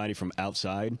feeling anxiety from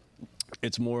outside,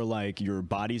 it's more like your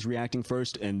body's reacting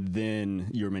first, and then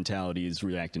your mentality is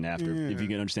reacting after. If you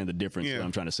can understand the difference, what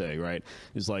I'm trying to say, right?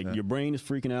 It's like your brain is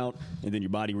freaking out, and then your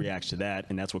body reacts to that,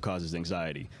 and that's what causes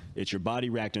anxiety. It's your body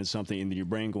reacting to something, and then your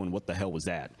brain going, "What the hell was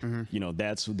that?" You know,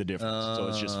 that's the difference. So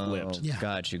it's just flipped.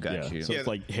 Got you. So it's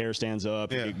like hair stands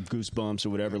up, you get goosebumps or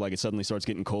whatever. Like it suddenly starts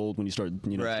getting cold when you start,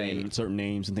 saying certain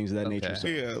names and things of that nature. So.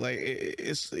 Yeah, like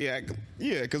it's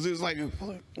because it's like,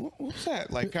 what was that?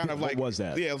 Like kind of like, what was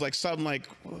that? Yeah, it was like something like.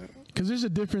 Because there's a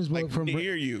difference from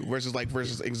near you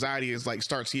versus anxiety is like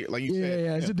starts here, like you said.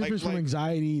 Yeah, it's a difference from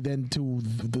anxiety then to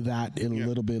that in a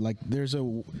little bit. Like there's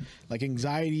a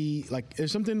anxiety, like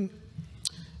there's something.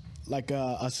 like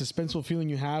a suspenseful feeling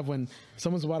you have when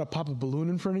someone's about to pop a balloon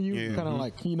in front of you, kind of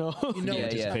like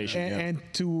anticipation, and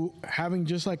to having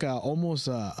just like almost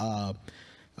a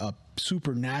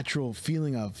supernatural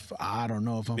feeling of I don't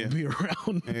know if I'm gonna be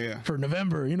around for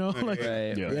November, like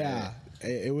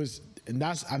it was, and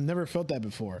I've never felt that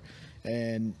before,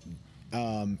 and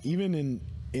even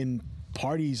in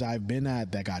parties I've been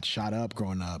at that got shot up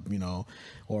growing up,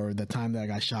 or the time that I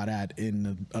got shot at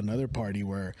in another party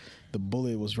where the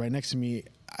bullet was right next to me.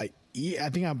 I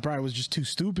think I probably was just too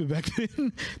stupid back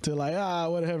then to like,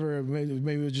 whatever.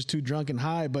 Maybe it was just too drunk and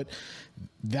high. But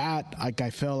that, like, I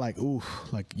felt like, ooh,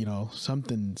 like,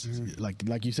 something's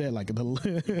like you said, like I'm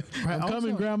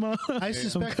coming, Grandma. I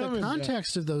suspect the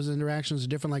context of those interactions are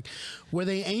different. Like, were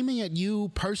they aiming at you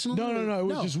personally? No. It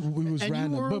was and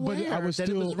random. You were but I was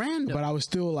still, it was random. But I was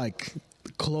still like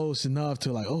close enough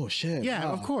to like, oh shit. Yeah,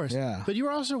 wow. of course. Yeah. But you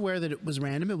were also aware that it was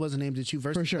random. It wasn't aimed at you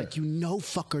versus For sure. like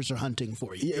fuckers are hunting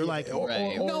for you. You're like, or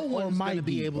might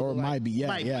be able or to might be.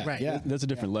 Yeah. Right. Yeah. That's a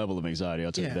different level of anxiety.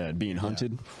 I'll tell you that. Being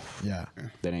hunted. Yeah.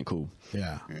 That ain't cool.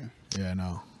 Yeah.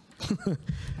 No. To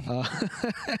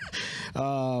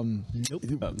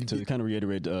kind of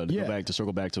reiterate, to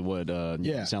circle back to what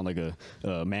you sound like a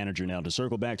manager now. To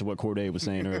circle back to what Corday was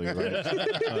saying earlier, right?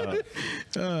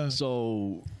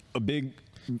 So a big,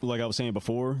 like I was saying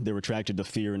before, they're attracted to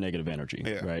fear and negative energy,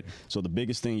 right? So the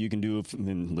biggest thing you can do,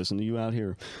 and listen to you out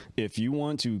here, if you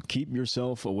want to keep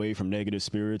yourself away from negative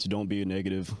spirits, don't be a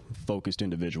negative focused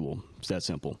individual. It's that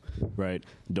simple, right?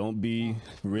 Don't be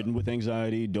ridden with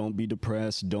anxiety. Don't be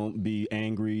depressed. Don't be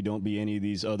angry. Don't be any of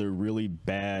these other really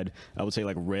bad, I would say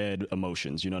like red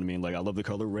emotions. You know what I mean? Like I love the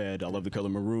color red. I love the color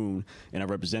maroon. And I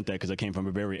represent that because I came from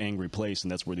a very angry place,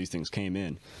 and that's where these things came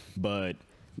in. But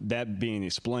that being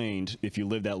explained, if you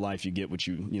live that life, you get what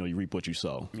you reap what you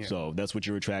sow. Yeah. So that's what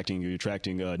you're attracting. You're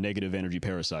attracting negative energy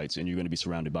parasites, and you're going to be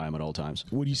surrounded by them at all times.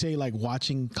 Would you say like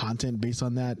watching content based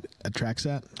on that attracts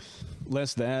that?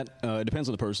 Less that. It depends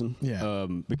on the person. Yeah.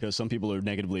 Because some people are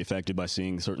negatively affected by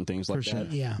seeing certain things like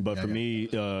that. Yeah. But for me,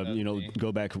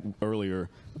 go back earlier,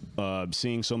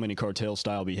 seeing so many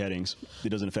cartel-style beheadings, it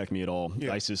doesn't affect me at all.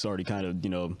 Yeah. ISIS already kind of,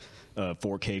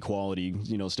 4K quality,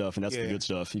 stuff, and that's the good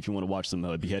stuff. If you want to watch some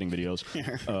beheading videos,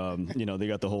 they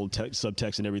got the whole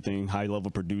subtext and everything,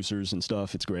 high-level producers and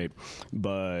stuff. It's great,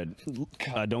 but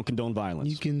I don't condone violence.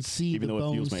 You can see the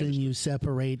bones in you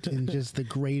separate in just the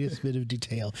greatest bit of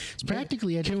detail. It's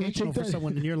practically educational for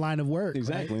someone in your line of work.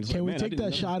 Exactly. Right? Can we take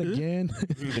that shot again?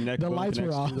 The lights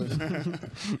were off.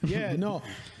 Yeah, no,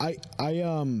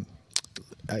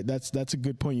 that's a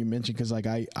good point you mentioned, because like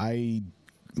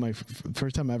my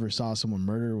first time I ever saw someone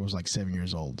murder was like 7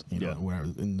 years old. When I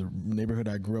was in the neighborhood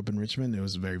I grew up in, Richmond, it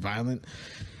was very violent.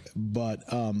 But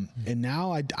and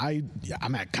now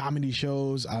I'm at comedy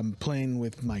shows. I'm playing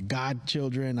with my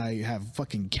godchildren. I have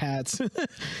fucking cats. A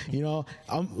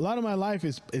lot of my life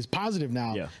is positive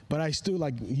now. Yeah. But I still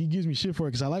he gives me shit for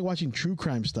it because I like watching true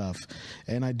crime stuff,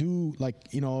 and I do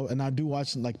and I do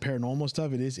watch like paranormal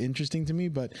stuff. It is interesting to me,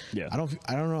 but I don't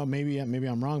know. Maybe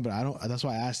I'm wrong, but I don't. That's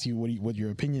why I asked you what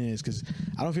your opinion is, because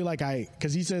I don't feel like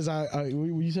because he says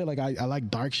you said like I like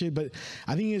dark shit, but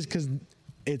I think it's because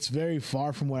it's very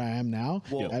far from where I am now.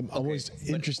 Well, I'm always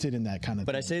interested in that kind of thing.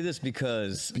 But I say this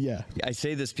because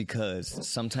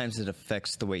sometimes it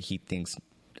affects the way he thinks.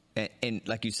 And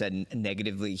like you said,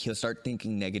 negatively, he'll start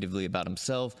thinking negatively about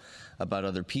himself, about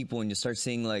other people, and you start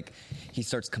seeing like he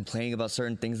starts complaining about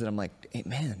certain things that I'm like, hey,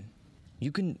 man,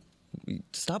 you can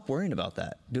stop worrying about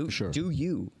that. Do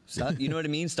you. Stop, you know what I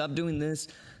mean? Stop doing this.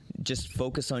 Just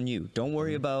focus on you. Don't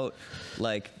worry about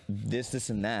like this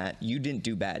and that. You didn't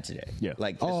do bad today. Yeah.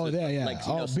 Like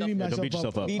beating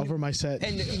myself up over my set.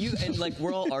 And like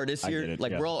we're all artists here.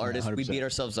 We're all artists. 100%. We beat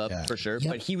ourselves up for sure.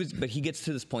 Yep. But he gets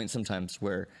to this point sometimes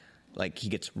where like he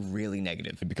gets really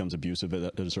negative. It becomes abusive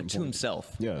at a certain point. To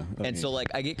himself. Yeah. So like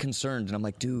I get concerned and I'm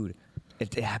like, dude,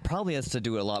 it probably has to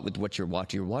do a lot with what you're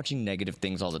watching. You're watching negative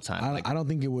things all the time. I don't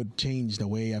think it would change the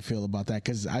way I feel about that,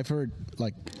 because I've heard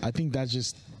I think that's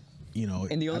just being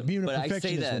a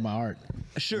perfectionist with my art.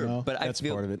 Sure, but that's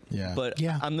part of it. Yeah. But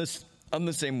I'm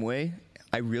the same way.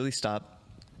 I really stopped.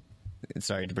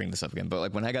 Sorry to bring this up again, but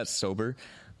like when I got sober,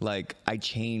 like I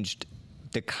changed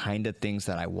the kind of things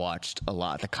that I watched a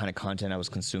lot, the kind of content I was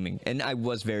consuming, and I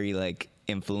was very like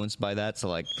influenced by that. So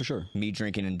like for sure, me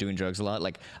drinking and doing drugs a lot.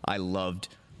 Like I loved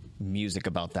music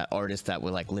about that artist that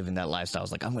were like living that lifestyle. I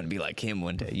was like, I'm gonna be like him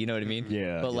one day. You know what I mean?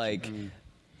 Yeah. But like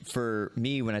for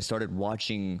me, when I started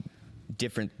watching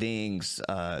different things,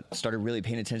 started really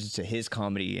paying attention to his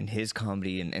comedy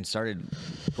and started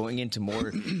going into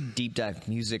more deep dive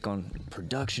music on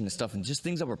production and stuff, and just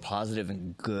things that were positive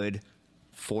and good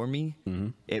for me,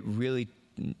 it really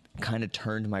kind of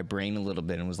turned my brain a little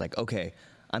bit and was like, okay,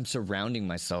 I'm surrounding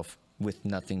myself with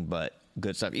nothing but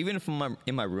good stuff. Even if I'm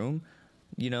in my room,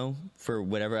 you know, for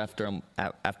whatever,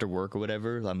 after work or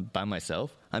whatever, I'm by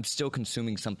myself, I'm still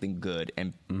consuming something good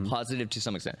and positive to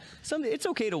some extent. It's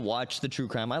okay to watch the true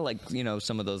crime. I like, you know,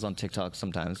 some of those on TikTok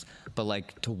sometimes, but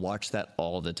like to watch that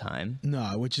all the time.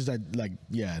 No, which is that like,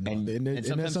 yeah. No, and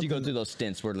sometimes you go through those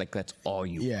stints where like that's all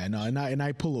you. Yeah, no, and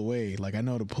I pull away. Like I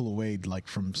know to pull away like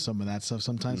from some of that stuff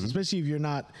sometimes, especially if you're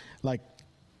not like.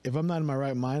 If I'm not in my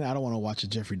right mind, I don't want to watch a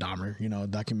Jeffrey Dahmer, you know,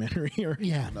 documentary or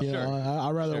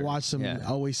I'd rather watch some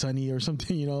Always Sunny or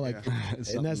something, you know, like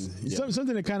and that's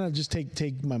something to kind of just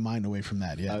take my mind away from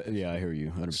that. Yeah, I hear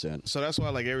you 100%. So that's why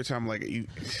like every time like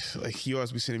you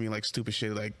always be sending me like stupid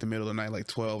shit like the middle of the night, like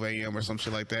 12 a.m. or some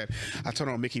shit like that. I turn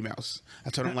on Mickey Mouse. I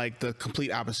turn on like the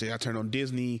complete opposite. I turn on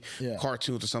Disney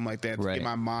cartoons or something like that to get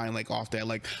my mind like off that.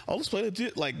 Like, oh, let's play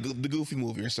the Goofy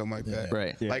movie or something like that.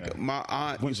 Right. Yeah, like my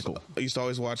aunt used to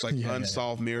always watch like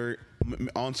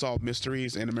unsolved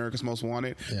mysteries and America's Most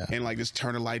Wanted, and like just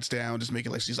turn the lights down, just make it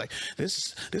like she's like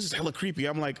this is hella creepy.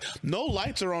 I'm like, no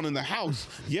lights are on in the house.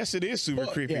 Yes, it is super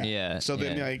creepy. Yeah. So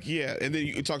then and then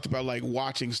you talked about like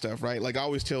watching stuff, right? Like I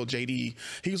always tell JD,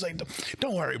 he was like,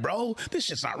 don't worry, bro, this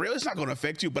shit's not real. It's not going to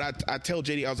affect you. But I tell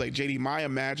JD, I was like, JD, my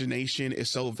imagination is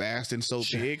so vast and so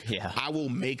big. Yeah. I will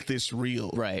make this real.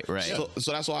 Right. So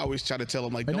that's why I always try to tell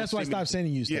him like, and that's why I stopped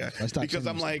sending you stuff. Yeah, because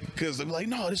I'm like,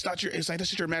 no, it's not your. It's like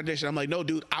that's your imagination. I'm like, no,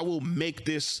 dude, I will make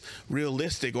this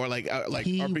realistic, or like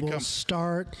he or become will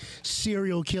start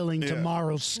serial killing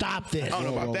tomorrow. Stop this. I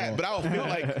don't know about that, but I would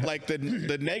feel like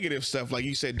the negative stuff, like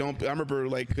you said. Don't. I remember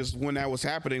like because when that was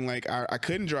happening, like I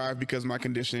couldn't drive because of my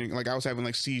conditioning. Like I was having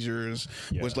like seizures,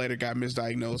 which later got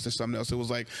misdiagnosed as something else. It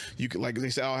was like you could like they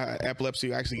said, oh, I had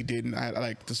epilepsy. I actually didn't. I had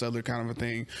like this other kind of a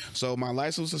thing. So my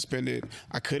license was suspended.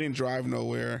 I couldn't drive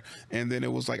nowhere, and then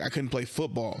it was like I couldn't play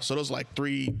football. So those like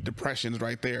 3 depressions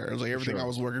right there. It was like everything I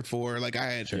was working for. Like I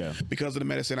had because of the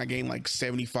medicine, I gained like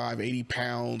 75, 80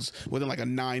 pounds within like a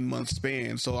 9-month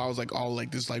span. So I was like all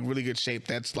like this like really good shape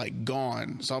that's like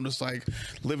gone. So I'm just like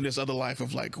living this other life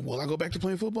of like, will I go back to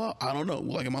playing football? I don't know.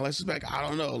 Will I get my license back? I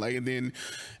don't know. Like, and then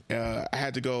I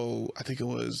had to go, I think it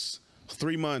was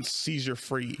 3 months seizure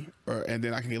free, and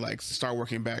then I can get like start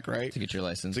working back, right? To get your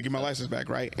license. To get my license back,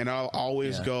 right? And I'll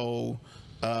always go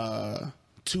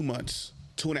 2 months,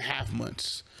 2.5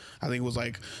 months. I think it was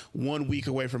like 1 week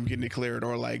away from getting declared,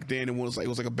 or like then it was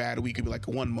like a bad week. It'd be like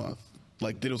 1 month.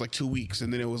 Like then it was like 2 weeks,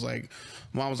 and then it was like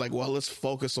mom was like, well, let's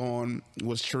focus on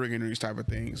what's triggering these type of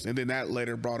things. And then that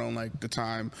later brought on like the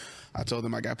time I told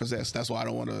them I got possessed. That's why I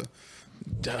don't want to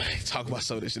talk about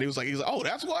some of this shit. He was like, oh,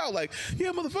 that's wild. Like,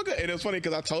 yeah, motherfucker. And it was funny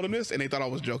because I told him this, and they thought I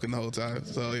was joking the whole time.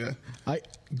 So yeah.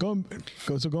 Going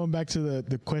back to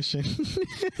the question,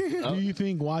 do you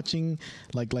think watching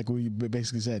like we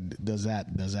basically said, does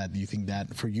that do you think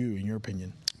that for you, in your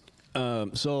opinion?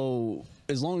 So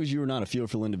as long as you're not a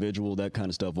fearful individual, that kind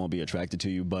of stuff won't be attracted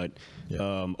to you. But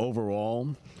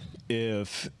overall,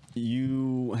 if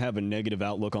you have a negative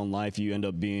outlook on life, you end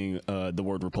up being the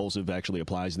word repulsive actually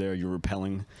applies there. You're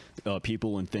repelling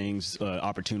people and things,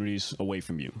 opportunities away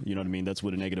from you. You know what I mean? That's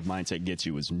what a negative mindset gets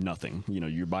you, is nothing. You know,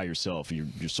 you're by yourself,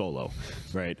 you're solo,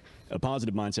 right? A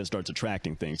positive mindset starts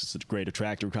attracting things. It's a great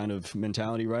attractor kind of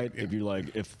mentality, right? If you're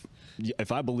like,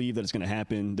 if I believe that it's going to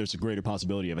happen, there's a greater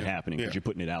possibility of it happening because you're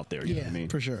putting it out there. You know what I mean?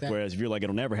 For sure. Whereas if you're like,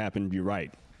 it'll never happen, you're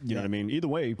right. You know what I mean? Either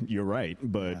way, you're right,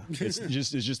 but it's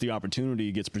just the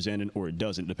opportunity gets presented or it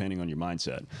doesn't, depending on your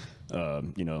mindset.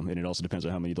 You know, and it also depends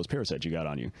on how many of those parasites you got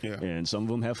on you. Yeah. And some of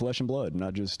them have flesh and blood,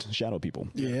 not just shadow people.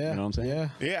 Yeah. You know what I'm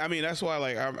saying? Yeah. I mean, that's why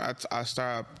like I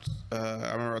stopped.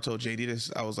 I remember I told JD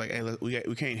this. I was like, hey,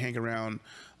 we can't hang around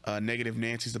negative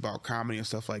Nancy's about comedy and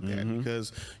stuff like that,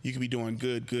 because you could be doing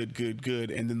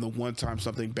good, and then the one time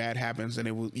something bad happens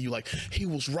and you like, he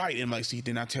was right, and like, see,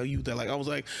 didn't I tell you that? Like, I was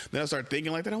like, then I started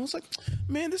thinking like that. I was like,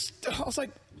 man, I was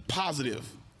like, positive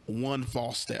one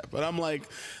false step, but I was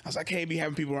like, can't be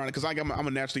having people around it because I'm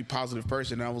a naturally positive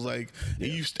person, and I was like,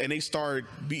 and they start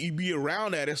be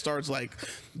around that, it starts like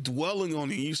dwelling on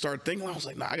you, and you start thinking, I was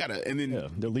like, nah, I gotta, and then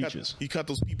they're leeches. You cut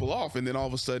those people off, and then all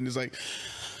of a sudden it's like,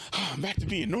 oh, I'm back to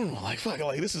being normal. Like, fuck,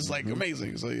 like this is like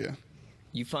amazing. So yeah,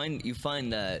 you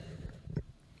find that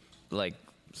like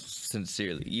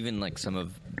sincerely, even like some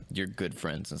of your good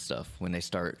friends and stuff, when they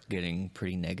start getting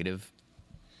pretty negative,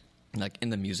 like in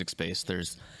the music space,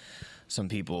 there's some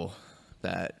people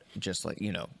that just like,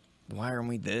 you know, why aren't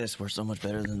we this? We're so much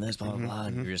better than this, blah, blah, blah.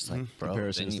 And you're just like, bro.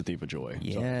 Comparison is the thief of joy.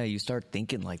 Yeah, you start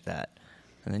thinking like that.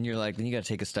 And then you're like, then you got to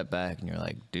take a step back and you're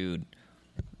like, dude,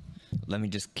 let me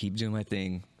just keep doing my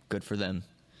thing. Good for them.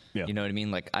 Yeah. You know what I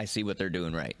mean? Like, I see what they're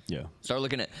doing right. Yeah.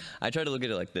 I try to look at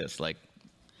it like this. Like,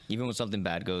 even when something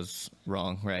bad goes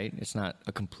wrong, right? It's not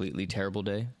a completely terrible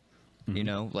day. Mm-hmm. You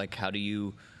know? Like,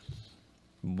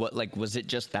 was it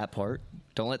just that part?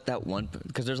 Don't let that one,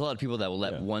 because there's a lot of people that will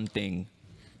let one thing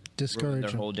ruin their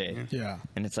whole day. Yeah.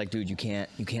 And it's like, dude, you can't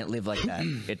live like that.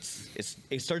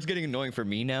 It starts getting annoying for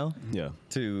me now. Yeah.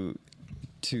 To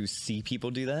see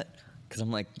people do that, because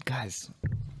I'm like, guys,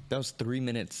 that was 3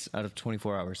 minutes out of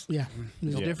 24 hours. Yeah.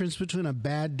 There's a difference between a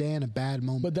bad day and a bad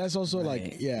moment. But that's also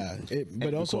like, yeah.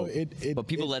 But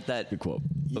people let that. Good quote.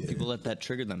 But people let that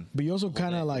trigger them. But you also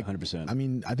kind of like, 100%. I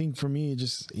mean, I think for me,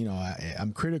 just, you know,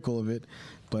 I'm critical of it,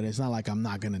 but it's not like I'm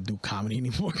not going to do comedy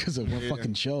anymore because of one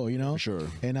fucking show, you know? For sure.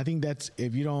 And I think that's,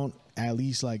 if you don't at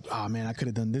least like, oh man, I could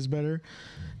have done this better,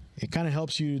 it kind of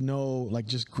helps you know, like,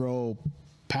 just grow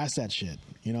past that shit,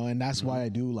 you know? And that's why I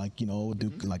do, like, you know,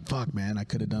 like, fuck, man, I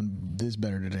could have done this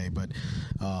better today. But,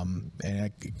 and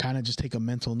I kind of just take a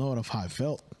mental note of how I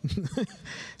felt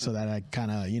so that I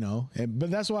kind of, you know,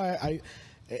 but that's why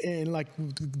and like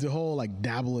the whole like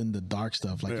dabble in the dark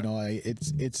stuff, like, you know,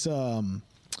 it's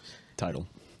title.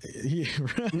 Yeah,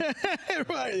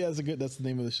 right. Yeah, that's the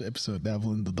name of the episode,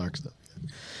 dabble in the dark stuff.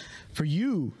 For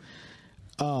you,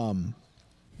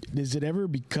 does it ever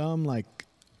become like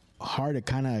hard to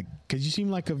kind of, because you seem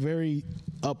like a very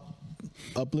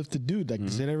uplifted dude, like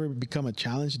does it ever become a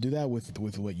challenge to do that with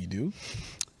what you do?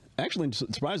 Actually,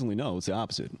 surprisingly, no. It's the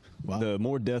opposite. Wow. The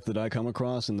more death that I come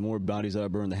across and the more bodies that I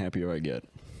burn, the happier I get.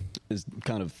 It's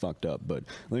kind of fucked up, but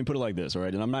let me put it like this, all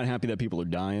right? And I'm not happy that people are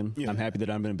dying. Yeah. I'm happy that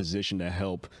I'm in a position to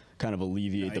help kind of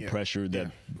alleviate the pressure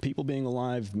that people being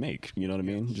alive make. You know what I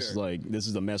mean? Just like, this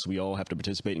is a mess we all have to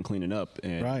participate in cleaning up.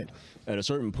 And at a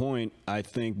certain point, I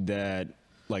think that,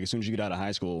 like, as soon as you get out of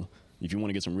high school, if you want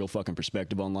to get some real fucking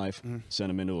perspective on life, send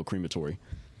them into a crematory.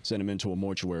 Send them into a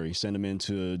mortuary. Send them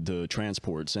into the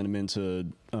transport. Send them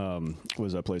into, what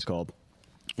is that place called?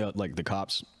 Like the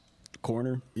cops'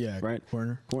 coroner. Yeah, right?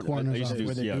 Coroner. Where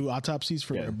they do autopsies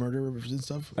for murderers and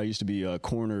stuff. I used to be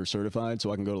coroner certified,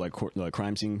 so I can go to like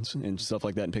crime scenes and stuff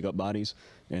like that and pick up bodies.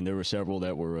 And there were several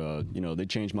that were, you know, they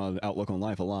changed my outlook on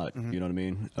life a lot. You know what I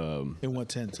mean? In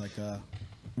what sense? Like,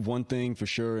 one thing for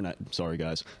sure, and sorry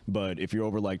guys, but if you're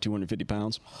over like 250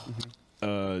 pounds,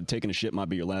 taking a shit might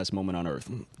be your last moment on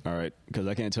earth. All right, because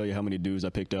I can't tell you how many dudes I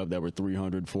picked up that were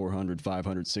 300, 400,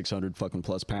 500, 600 fucking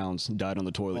plus pounds, died on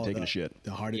the toilet taking a shit.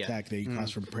 The heart attack that you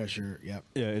cause from pressure. Yeah,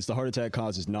 it's the heart attack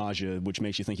causes nausea, which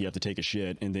makes you think you have to take a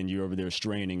shit, and then you're over there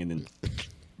straining, and then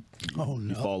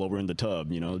you fall over in the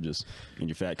tub, you know, just, and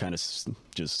your fat kind of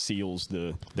just seals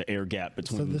the air gap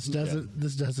between. So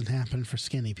this doesn't happen for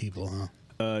skinny people, huh?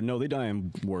 No, they die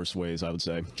in worse ways, I would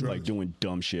say. Drugs. Like doing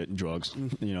dumb shit, drugs.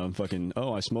 You know, fucking,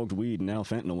 I smoked weed and now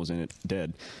fentanyl was in it,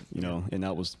 dead. You know, and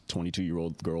that was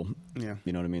 22-year-old girl. Yeah.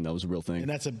 You know what I mean? That was a real thing. And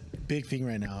that's a big thing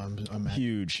right now. I'm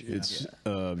huge. Yeah. It's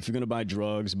if you're going to buy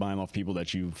drugs, buy them off people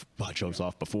that you've bought drugs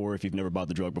off before. If you've never bought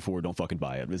the drug before, don't fucking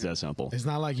buy it. It's that simple. It's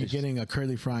not like you're getting a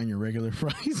curly fry in your regular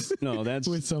fries. No, that's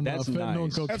with some fentanyl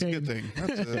and cocaine. That's a good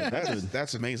thing.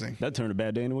 That's amazing. That turned a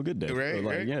bad day into a good day. Right,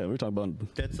 like, yeah, we're talking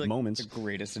about that's like moments. The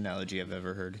greatest analogy I've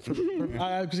ever heard.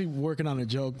 I actually working on a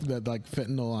joke that like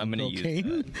fentanyl on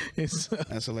cocaine.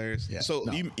 That's hilarious. Yeah. So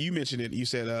you mentioned it. You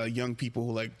said young people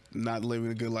who like not living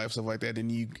a good life, stuff like that. Then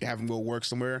you have them go work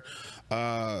somewhere.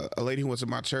 A lady who was in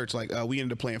my church, like we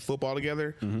ended up playing football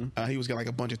together. He was got like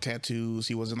a bunch of tattoos.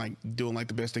 He wasn't like doing like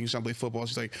the best thing. He's trying to play football.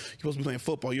 She's like, you're supposed to be playing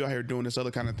football. You out here doing this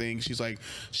other kind of thing. She's like,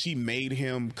 she made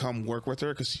him come work with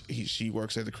her because she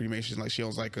works at the cremation. Like she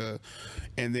was like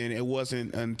and then it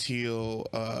wasn't until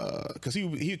because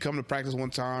he'd come to practice one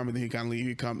time and then he'd kind of leave.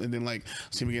 He'd come and then like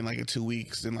see him again like in 2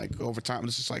 weeks. Then like over time,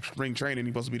 this is like spring training.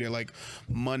 He's supposed to be there like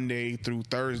Monday through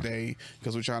Thursday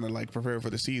because we're trying to like prepare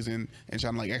for the season and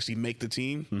trying to like actually make the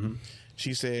team.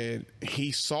 She said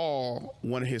he saw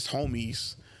one of his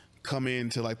homies come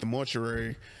into like the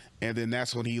mortuary, and then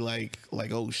that's when he like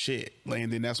oh shit, like,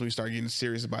 and then that's when he started getting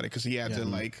serious about it because he had to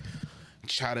like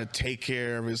try to take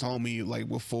care of his homie like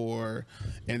before,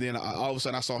 and then all of a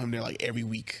sudden I saw him there like every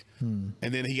week. And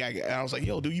then and I was like,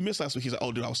 yo, dude, you missed last week. He's like,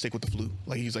 oh, dude, I was sick with the flu.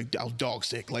 Like, he's like, I was dog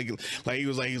sick. Like he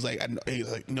was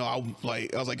like, no, I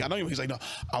was like, I know you. He's like, no,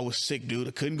 I was sick, dude.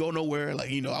 I couldn't go nowhere. Like,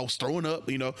 you know, I was throwing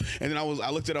up, you know. And then I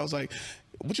looked at it, I was like,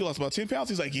 what, you lost about 10 pounds?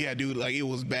 He's like, yeah, dude, like it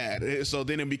was bad. So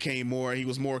then it became he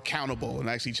was more accountable and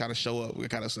actually trying to show up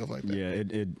with kind of stuff like that.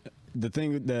 Yeah, the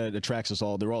thing that attracts us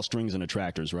all, they're all strings and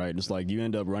attractors, right? It's like you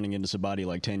end up running into somebody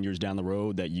like 10 years down the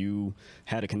road that you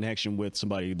had a connection with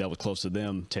somebody that was close to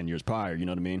them 10 years prior, you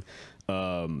know what I mean?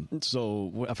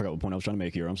 So I forgot what point I was trying to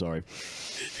make here. I'm sorry.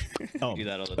 Oh, do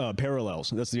that all the time. Parallels.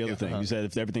 That's the other thing. You said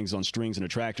if everything's on strings and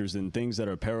attractors, then things that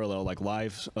are parallel, like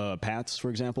live paths, for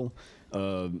example.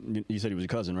 You said he was a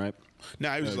cousin, right?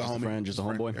 No, he was a homie. Friend, just a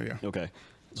homeboy. Yeah. Okay.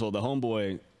 So the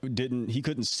homeboy he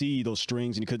couldn't see those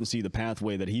strings and he couldn't see the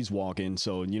pathway that he's walking.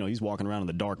 So, he's walking around in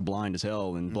the dark, blind as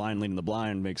hell, and blind leading the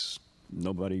blind makes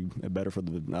nobody better for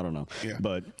I don't know. Yeah.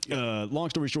 But long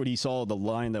story short, he saw the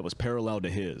line that was parallel to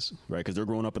his, right? Because they're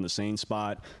growing up in the same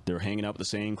spot. They're hanging out with the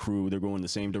same crew. They're going the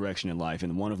same direction in life.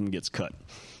 And one of them gets cut.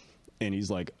 And he's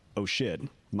like, oh shit,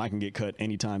 I can get cut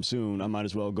anytime soon. I might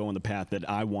as well go on the path that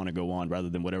I want to go on rather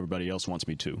than what everybody else wants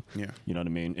me to. Yeah. You know what I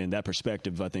mean? And that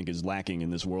perspective, I think, is lacking in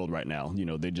this world right now.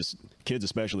 Kids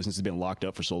especially, since they've been locked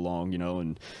up for so long,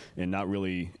 and not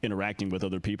really interacting with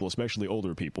other people, especially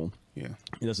older people. Yeah.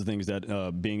 And that's the thing is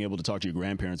that being able to talk to your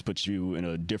grandparents puts you in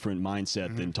a different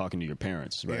mindset than talking to your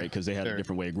parents, right? Because they had a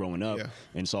different way of growing up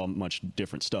and saw much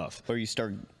different stuff. Or you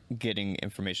start getting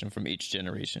information from each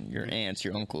generation, your aunts,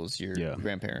 your uncles, your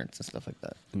grandparents, and stuff like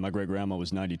that. And my great-grandma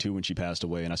was 92 when she passed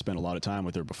away, and I spent a lot of time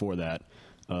with her before that.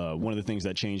 One of the things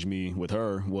that changed me with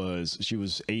her was she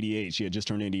was 88. She had just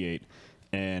turned 88.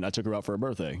 And I took her out for her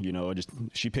birthday.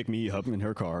 She picked me up in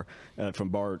her car from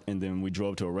BART, and then we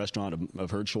drove to a restaurant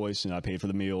of her choice, and I paid for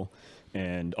the meal.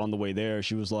 And on the way there,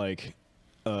 she was like,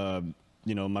 I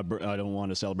don't want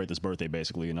to celebrate this birthday,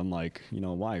 basically. And I'm like,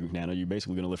 why, Nana? You're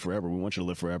basically going to live forever. We want you to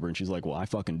live forever. And she's like, well, I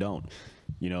fucking don't.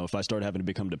 If I start having to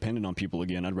become dependent on people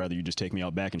again, I'd rather you just take me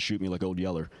out back and shoot me like Old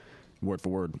Yeller, word for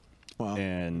word. Wow.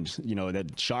 And,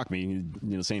 that shocked me,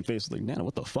 same face, like, Nana,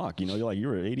 what the fuck? You're an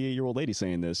 88-year-old lady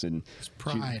saying this. And it's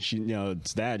pride. She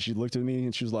it's that. She looked at me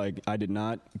and she was like, I did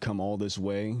not come all this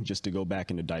way just to go back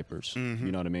into diapers. Mm-hmm.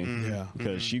 You know what I mean? Mm-hmm. Yeah.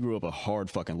 Because she grew up a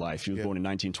hard fucking life. She was born in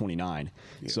 1929.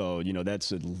 Yeah. So,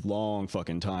 that's a long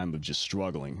fucking time of just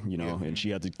struggling, and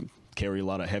she had to carry a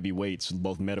lot of heavy weights,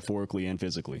 both metaphorically and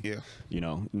physically. Yeah.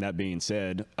 And that being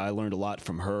said, I learned a lot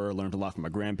from her, learned a lot from my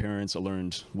grandparents. I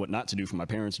learned what not to do from my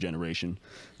parents' generation,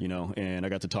 and I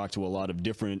got to talk to a lot of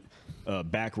different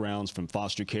backgrounds from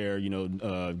foster care,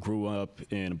 grew up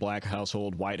in a black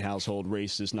household, white household,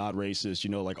 racist, not racist,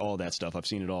 like all that stuff. I've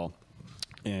seen it all.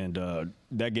 And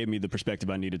that gave me the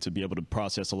perspective I needed to be able to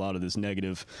process a lot of this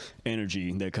negative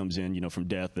energy that comes in, from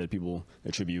death that people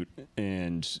attribute,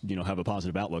 and have a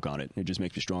positive outlook on it. It just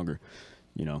makes me stronger,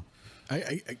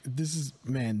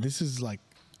 This is like,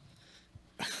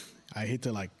 I hate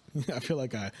to I feel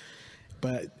like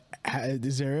but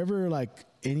is there ever like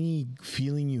any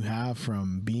feeling you have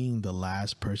from being the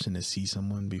last person to see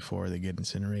someone before they get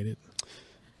incinerated?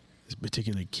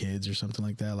 Particularly kids or something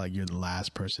like that, like you're the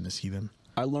last person to see them?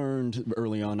 I learned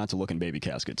early on not to look in baby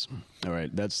caskets. All right,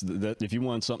 that's if you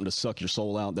want something to suck your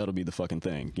soul out, that'll be the fucking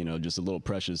thing. Just a little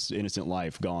precious, innocent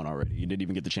life gone already. You didn't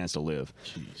even get the chance to live.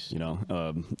 Jeez.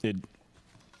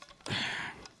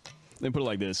 Let me put it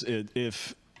like this: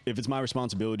 if it's my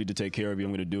responsibility to take care of you,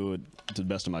 I'm going to do it to the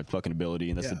best of my fucking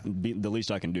ability, and that's the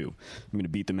least I can do. I'm going to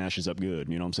beat the ashes up good.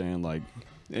 You know what I'm saying?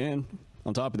 And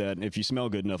on top of that, if you smell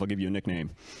good enough, I'll give you a nickname.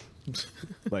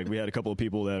 Like we had a couple of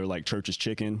people that are like Church's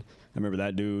Chicken. I remember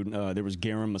that dude. There was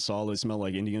garam masala. It smelled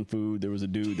like Indian food. There was a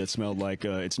dude that smelled like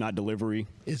it's not delivery.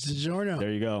 It's DiGiorno.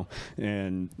 There you go.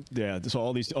 And so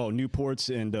all these Newports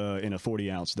and in a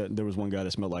 40 ounce. There was one guy that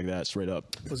smelled like that straight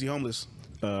up. Was he homeless?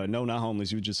 No, not homeless.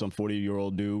 He was just some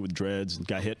 40-year-old dude with dreads.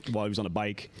 Got hit while he was on a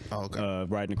bike,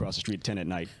 riding across the street at 10 at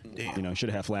night. Damn. Should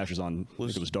have had flashers on.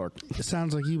 It was dark. It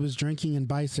sounds like he was drinking and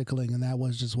bicycling, and that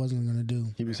wasn't going to do.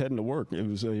 He was heading to work.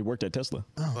 He worked at Tesla.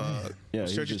 Oh,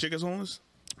 was Church's Chicken's homeless?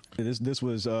 This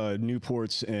was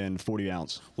Newports and 40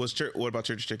 ounce. What about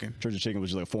Church's Chicken? Church's Chicken was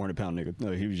just like a 400-pound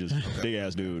nigga. He was just a big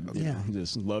ass dude. Yeah,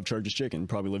 just loved Church's Chicken.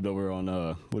 Probably lived over on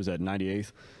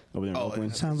 98th. Over there in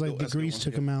Oakland. Sounds like the grease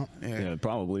took him out. Yeah,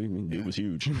 probably. I mean, it was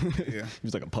huge. Yeah. He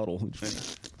was like a puddle.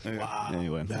 Wow.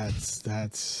 Anyway,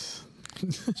 that's.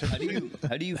 How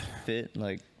do you fit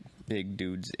like big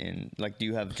dudes in? Like, do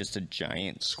you have just a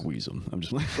giant? Squeeze them. I'm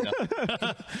just like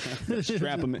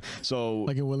strap them in. So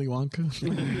like in Willy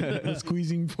Wonka, the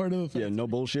squeezing part of. Yeah, no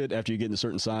bullshit. After you get in a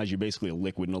certain size, you're basically a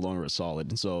liquid, no longer a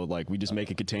solid. So like, we just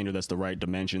make a container that's the right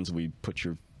dimensions. We put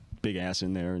your big ass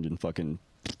in there and then fucking.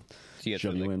 So you have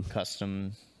to,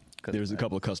 custom. There's a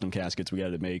couple of custom caskets we got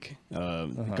to make. A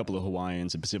couple of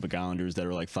Hawaiians and Pacific Islanders that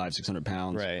are like 500-600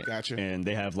 pounds. Right. Gotcha. And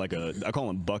they have like I call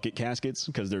them bucket caskets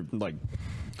because they're like.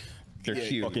 They're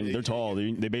huge. They're tall.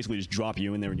 They basically just drop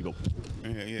you in there and you go.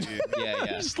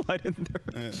 Yeah. Slide in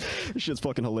there. This shit's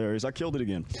fucking hilarious. I killed it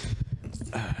again.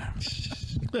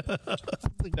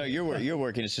 No, you're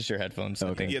working. It's just your headphones.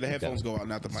 Okay. Yeah, the headphones go out,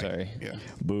 not the mic. Sorry. Yeah.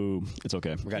 Boo. It's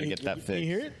okay. We got to get that fixed. Can you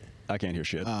hear it? I can't hear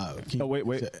shit. Oh, wait.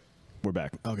 We're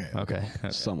back. Okay.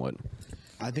 Somewhat.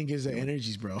 I think it's the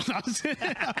energies, bro.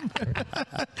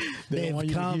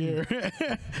 They've come.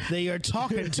 They are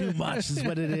talking too much. Is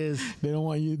what it is. They don't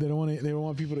want you. They don't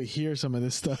want people to hear some of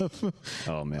this stuff.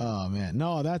 Oh man. Oh man.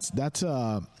 No, that's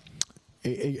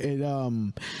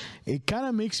it kind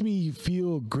of makes me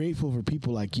feel grateful for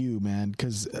people like you, man,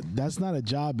 because that's not a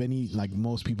job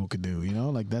most people could do. You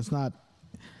know, like that's not.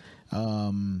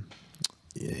 I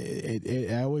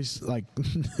always like.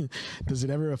 Does it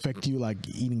ever affect you, like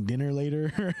eating dinner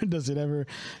later? Does it ever?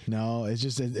 No, it's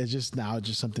just now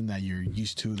just something that you're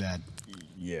used to. That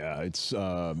yeah, it's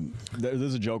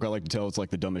there's a joke I like to tell. It's like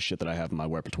the dumbest shit that I have in my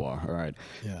repertoire. All right,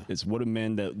 yeah, it's what do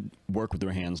men that work with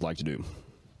their hands like to do?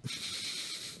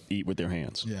 Eat with their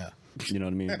hands. Yeah. You know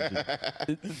what I mean?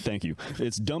 Thank you.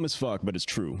 It's dumb as fuck, but it's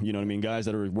true. You know what I mean? Guys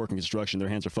that are working construction, their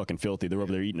hands are fucking filthy. They're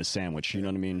over there eating a sandwich. You know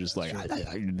what I mean? Just like,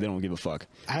 they don't give a fuck.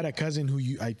 I had a cousin who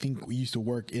I think used to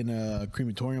work in a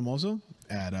crematorium also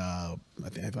at, I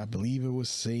believe it was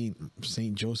St.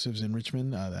 Joseph's in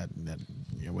Richmond, where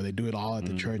they do it all at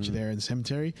the church there in the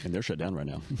cemetery. And they're shut down right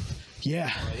now.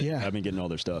 Yeah. I've been getting all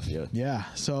their stuff, yeah. Yeah,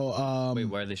 so... Wait,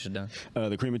 why are they shut down?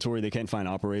 The crematory, they can't find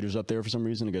operators up there for some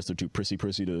reason. I guess they're too prissy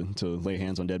to lay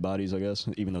hands on dead bodies, I guess,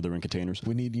 even though they're in containers.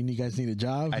 You guys need a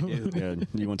job? I do. Yeah,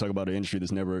 you want to talk about an industry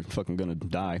that's never fucking gonna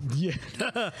die. Yeah.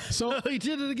 So he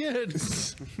did it again.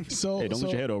 So hey, don't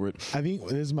lose your head over it. I think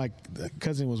my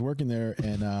cousin was working there,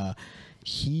 and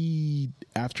he,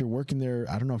 after working there,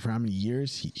 I don't know for how many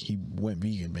years, he went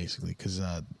vegan basically because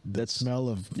the smell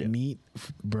of meat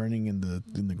burning in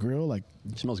the grill, like,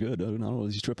 it smells good, dude. I don't know,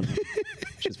 he's tripping.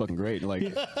 Shit's fucking great. Like,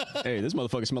 hey, this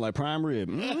motherfucker smell like prime rib.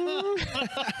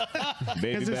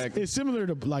 Baby back. It's similar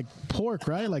to like pork,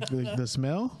 right? Like the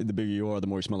smell. The bigger you are, the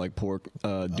more you smell like pork.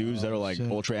 Dudes that are like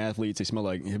ultra athletes, they smell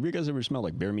like. Have you guys ever smelled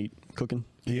like bear meat cooking?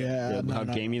 Yeah. How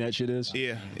gamey that shit is.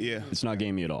 Yeah. It's not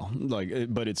gamey at all.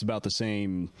 But it's about the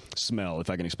same smell, if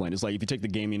I can explain. It's like if you take the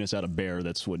gaminess out of bear,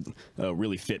 that's what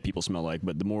really fit people smell like.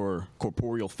 But the more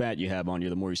corporeal fat you have on you,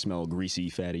 the more you smell greasy,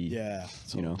 fatty. Yeah.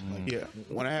 You know. Yeah.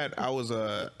 When I got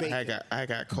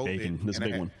COVID. Bacon. That's a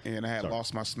big one. And I had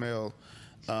lost my smell.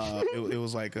 It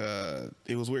was like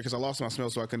it was weird because I lost my smell,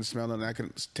 so I couldn't smell nothing. I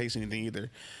couldn't taste anything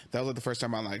either. That was like the first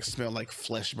time I like smelled like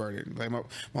flesh burning. Like my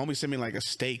homie sent me like a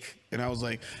steak, and I was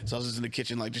like, so I was just in the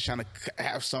kitchen like just trying to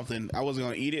have something. I wasn't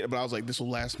gonna eat it, but I was like, this will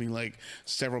last me like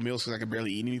several meals because I could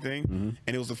barely eat anything.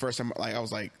 And it was the first time like I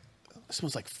was like, it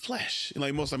smells like flesh. And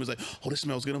like most of the time it's like, oh, this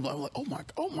smells good. I'm like, oh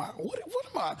my, what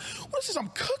is this I'm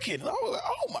cooking? And I was like,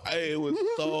 oh my, it was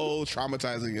so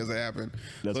traumatizing as it happened.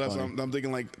 That's what I'm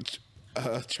thinking like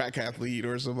track athlete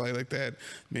or somebody like that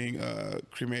being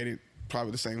cremated,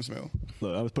 probably the same smell.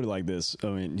 Look, I would put it like this. I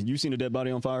mean, you seen a dead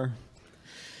body on fire?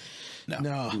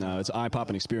 No, it's an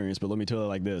eye-popping experience, but let me tell it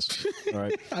like this, all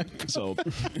right? So,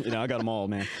 I got them all,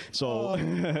 man. So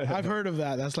I've heard of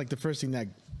that. That's like the first thing that,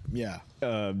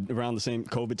 around the same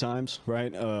COVID times,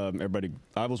 right?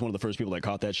 I was one of the first people that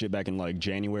caught that shit back in like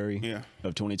January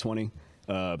of 2020.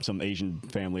 Some Asian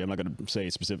family. I'm not going to say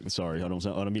specifically. Sorry, I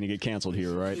don't mean to get canceled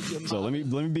here, right? So let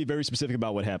me be very specific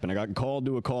about what happened. I got called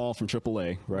to a call from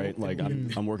AAA, right? Like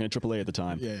I'm working at AAA at the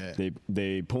time. Yeah.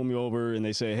 They pull me over and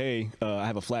they say, hey, I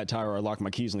have a flat tire. I locked my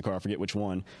keys in the car. I forget which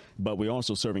one. But we're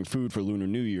also serving food for Lunar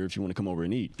New Year if you want to come over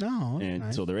and eat. Oh, and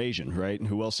nice. So they're Asian, right? And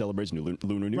who else celebrates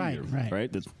Lunar New Year,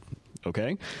 right? That's,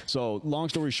 okay, so long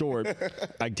story short,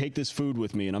 I take this food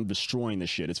with me and I'm destroying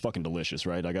this shit. It's fucking delicious,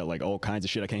 right? I got like all kinds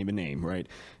of shit I can't even name, right?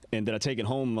 And then I take it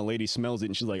home, my lady smells it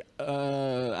and she's like,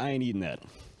 I ain't eating that.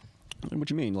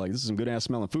 What you mean? Like, this is some good ass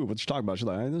smelling food. What you talking about? She's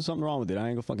like, there's something wrong with it. I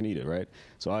ain't gonna fucking eat it, right?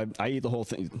 So I eat the whole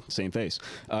thing, same face.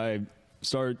 I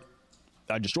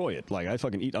destroy it. Like, I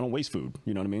fucking eat, I don't waste food.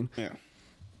 You know what I mean? Yeah.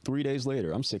 3 days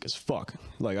later, I'm sick as fuck.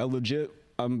 Like,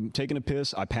 I'm taking a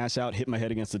piss, I pass out, hit my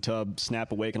head against the tub,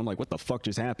 snap awake, and I'm like, what the fuck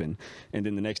just happened? And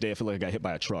then the next day, I feel like I got hit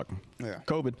by a truck. Yeah.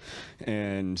 COVID.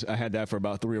 And I had that for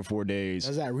about 3 or 4 days.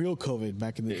 Was that real COVID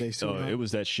back in the day? It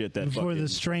was that shit that before the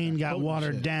strain got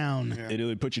watered down. Yeah. It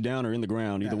would put you down or in the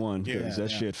ground, either one. Yeah. That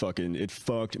shit it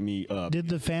fucked me up. Did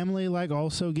the family like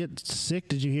also get sick?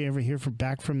 Did you ever hear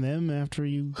back from them after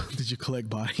you? Did you collect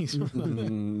bodies?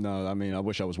 No, I mean, I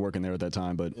wish I was working there at that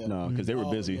time, but no, because they were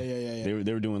busy.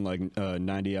 They were doing like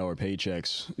 90-hour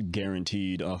paychecks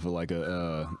guaranteed off of like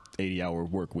a 80-hour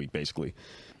work week, basically.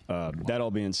 That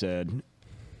all being said,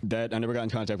 that I never got in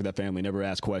contact with that family, never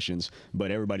asked questions,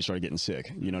 but everybody started getting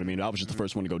sick. You know what I mean? I was just the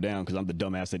first one to go down because I'm the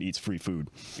dumbass that eats free food.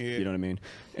 Yeah. You know what I mean?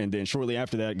 And then shortly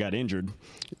after that, got injured,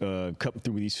 cut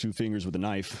through these 2 fingers with a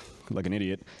knife like an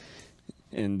idiot.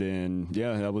 And then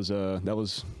that was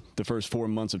the first 4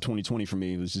 months of 2020 for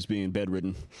me. It was just being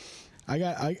bedridden.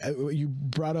 You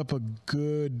brought up a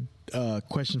good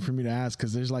question for me to ask,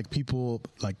 because there's like people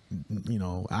like,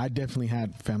 I definitely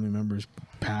had family members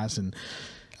pass, and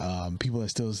people that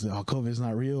still say, oh, COVID is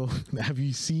not real. Have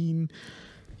you seen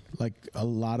like a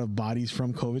lot of bodies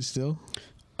from COVID still?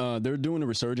 They're doing a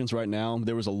resurgence right now.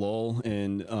 There was a lull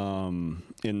in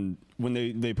when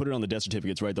they put it on the death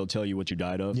certificates, right? They'll tell you what you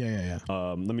died of. Yeah.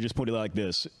 Let me just put it like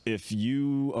this: if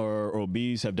you are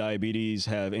obese, have diabetes,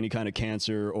 have any kind of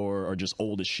cancer, or are just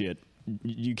old as shit,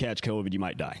 you catch COVID, you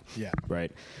might die. Yeah.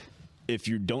 Right. If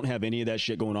you don't have any of that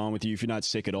shit going on with you, if you're not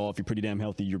sick at all, if you're pretty damn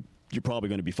healthy, you're probably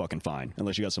going to be fucking fine,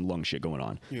 unless you got some lung shit going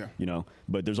on. Yeah.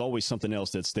 But there's always something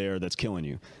else that's there that's killing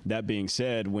you. That being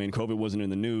said, when COVID wasn't in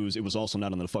the news, it was also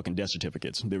not on the fucking death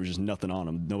certificates. There was just nothing on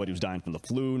them. Nobody was dying from the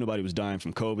flu. Nobody was dying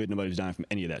from COVID. Nobody was dying from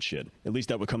any of that shit. At least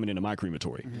that was coming into my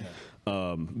crematory.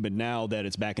 Yeah. But now that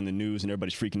it's back in the news and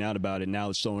everybody's freaking out about it, now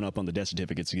it's showing up on the death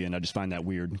certificates again. I just find that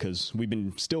weird, because we've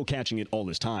been still catching it all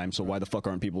this time. So why the fuck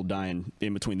aren't people dying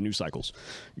in between the news cycles?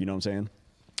 You know what I'm saying?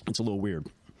 It's a little weird.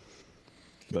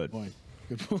 But.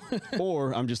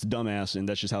 Or I'm just a dumbass and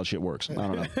that's just how shit works. I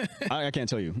don't know. I can't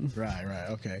tell you. Right.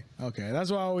 Okay.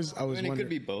 That's why I was wondering. It could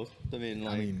be both.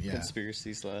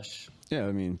 Conspiracy slash. Yeah,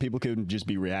 I mean, people could just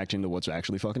be reacting to what's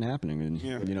actually fucking happening, and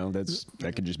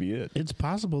that could just be it. It's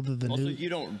possible that also you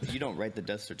don't write the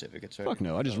death certificates, right? Fuck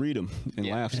no, I just read them and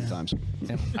laugh sometimes.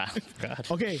 God.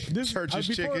 Okay, this church is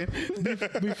chicken.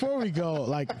 Before we go,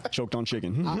 like choked on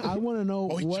chicken. I want to know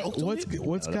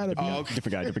what's got to be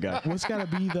different guy. What's got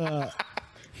to be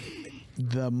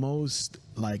the most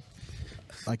like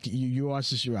you watch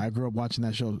the show. I grew up watching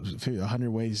that show, 100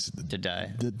 Ways to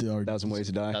Die, or 1,000 Ways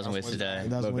to Die. 1,000 Ways to Die.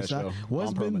 1,000 Ways to Die.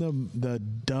 What's been the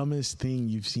dumbest thing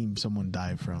you've seen someone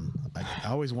die from? Like, I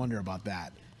always wonder about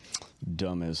that.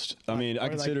 Dumbest. I mean, I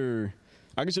consider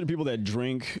people that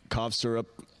drink cough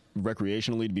syrup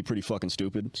recreationally to be pretty fucking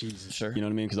stupid. Jesus. Sure. You know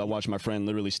what I mean? Because I watched my friend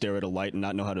literally stare at a light and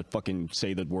not know how to fucking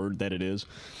say the word that it is.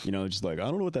 Just like, I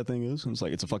don't know what that thing is. And it's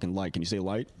like, it's a fucking light. Can you say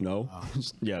light? No.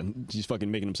 Yeah, he's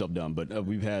fucking making himself dumb. But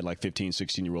we've had like 15,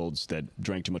 16-year-olds that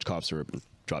drank too much cough syrup and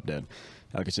dropped dead.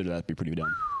 I consider that to be pretty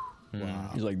dumb. Wow.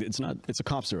 He's like, it's a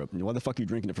cough syrup. Why the fuck are you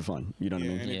drinking it for fun? You know what I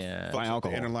mean? Yeah. Buy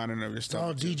alcohol. The inner lining of your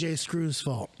stomach. It's all DJ Screw's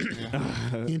fault.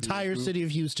 The entire city of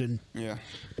Houston. Yeah.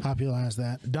 Popularized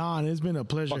that. Don, it's been a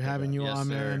pleasure having you on,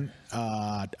 sir. man.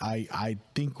 I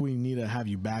think we need to have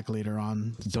you back later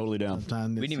on. Totally down.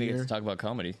 We didn't even get to talk about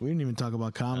comedy. We didn't even talk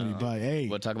about comedy, but hey,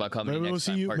 we'll talk about comedy maybe next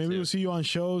time. Maybe we'll see you on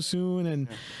shows soon, and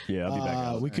I'll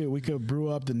be back. We could brew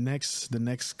up the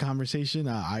next conversation.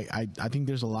 I think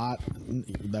there's a lot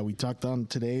that we talked on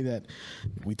today that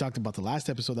we talked about the last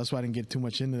episode. That's why I didn't get too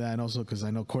much into that, and also because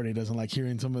I know Corday doesn't like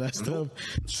hearing some of that stuff.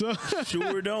 So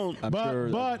sure don't.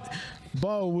 But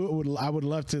I would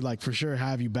love to, like, for sure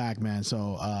have you back, man.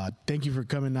 So thank you for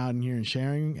coming out in here and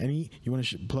sharing. You want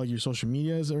to plug your social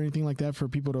medias or anything like that for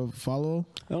people to follow?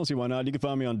 I don't see why not. You can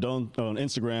find me on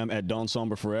Instagram at Don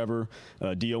Sombra Forever,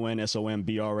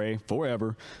 DonSombra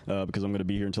Forever, because I'm going to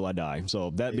be here until I die.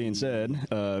 So that being said,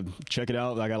 check it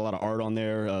out. I got a lot of art on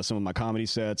there, some of my comedy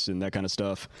sets and that kind of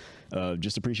stuff.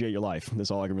 Just appreciate your life.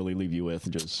 That's all I can really leave you with.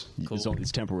 Just cool.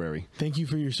 It's temporary. Thank you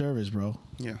for your service, bro.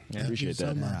 Yeah. Appreciate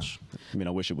that so much. I mean,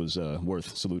 I wish it was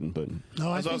worth saluting, but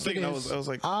no, I was thinking. I was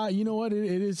like, you know what?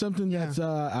 It is something that's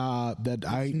that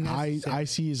I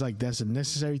see as like that's a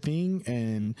necessary thing,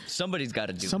 and somebody's got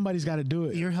to do. Somebody's got to do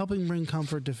it. You're helping bring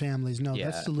comfort to families. No,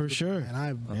 that's for sure. And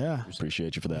I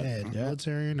appreciate you for that.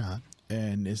 Military or not.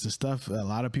 And it's the stuff that a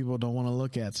lot of people don't want to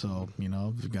look at. So,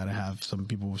 you've got to have some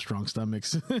people with strong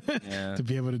stomachs to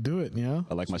be able to do it,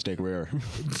 I like my steak rare.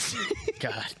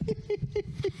 God.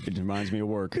 It reminds me of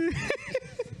work.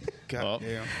 God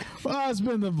damn. Well, it's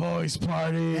been the Voice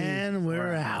Party. And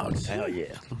we're out. Hell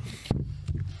yeah.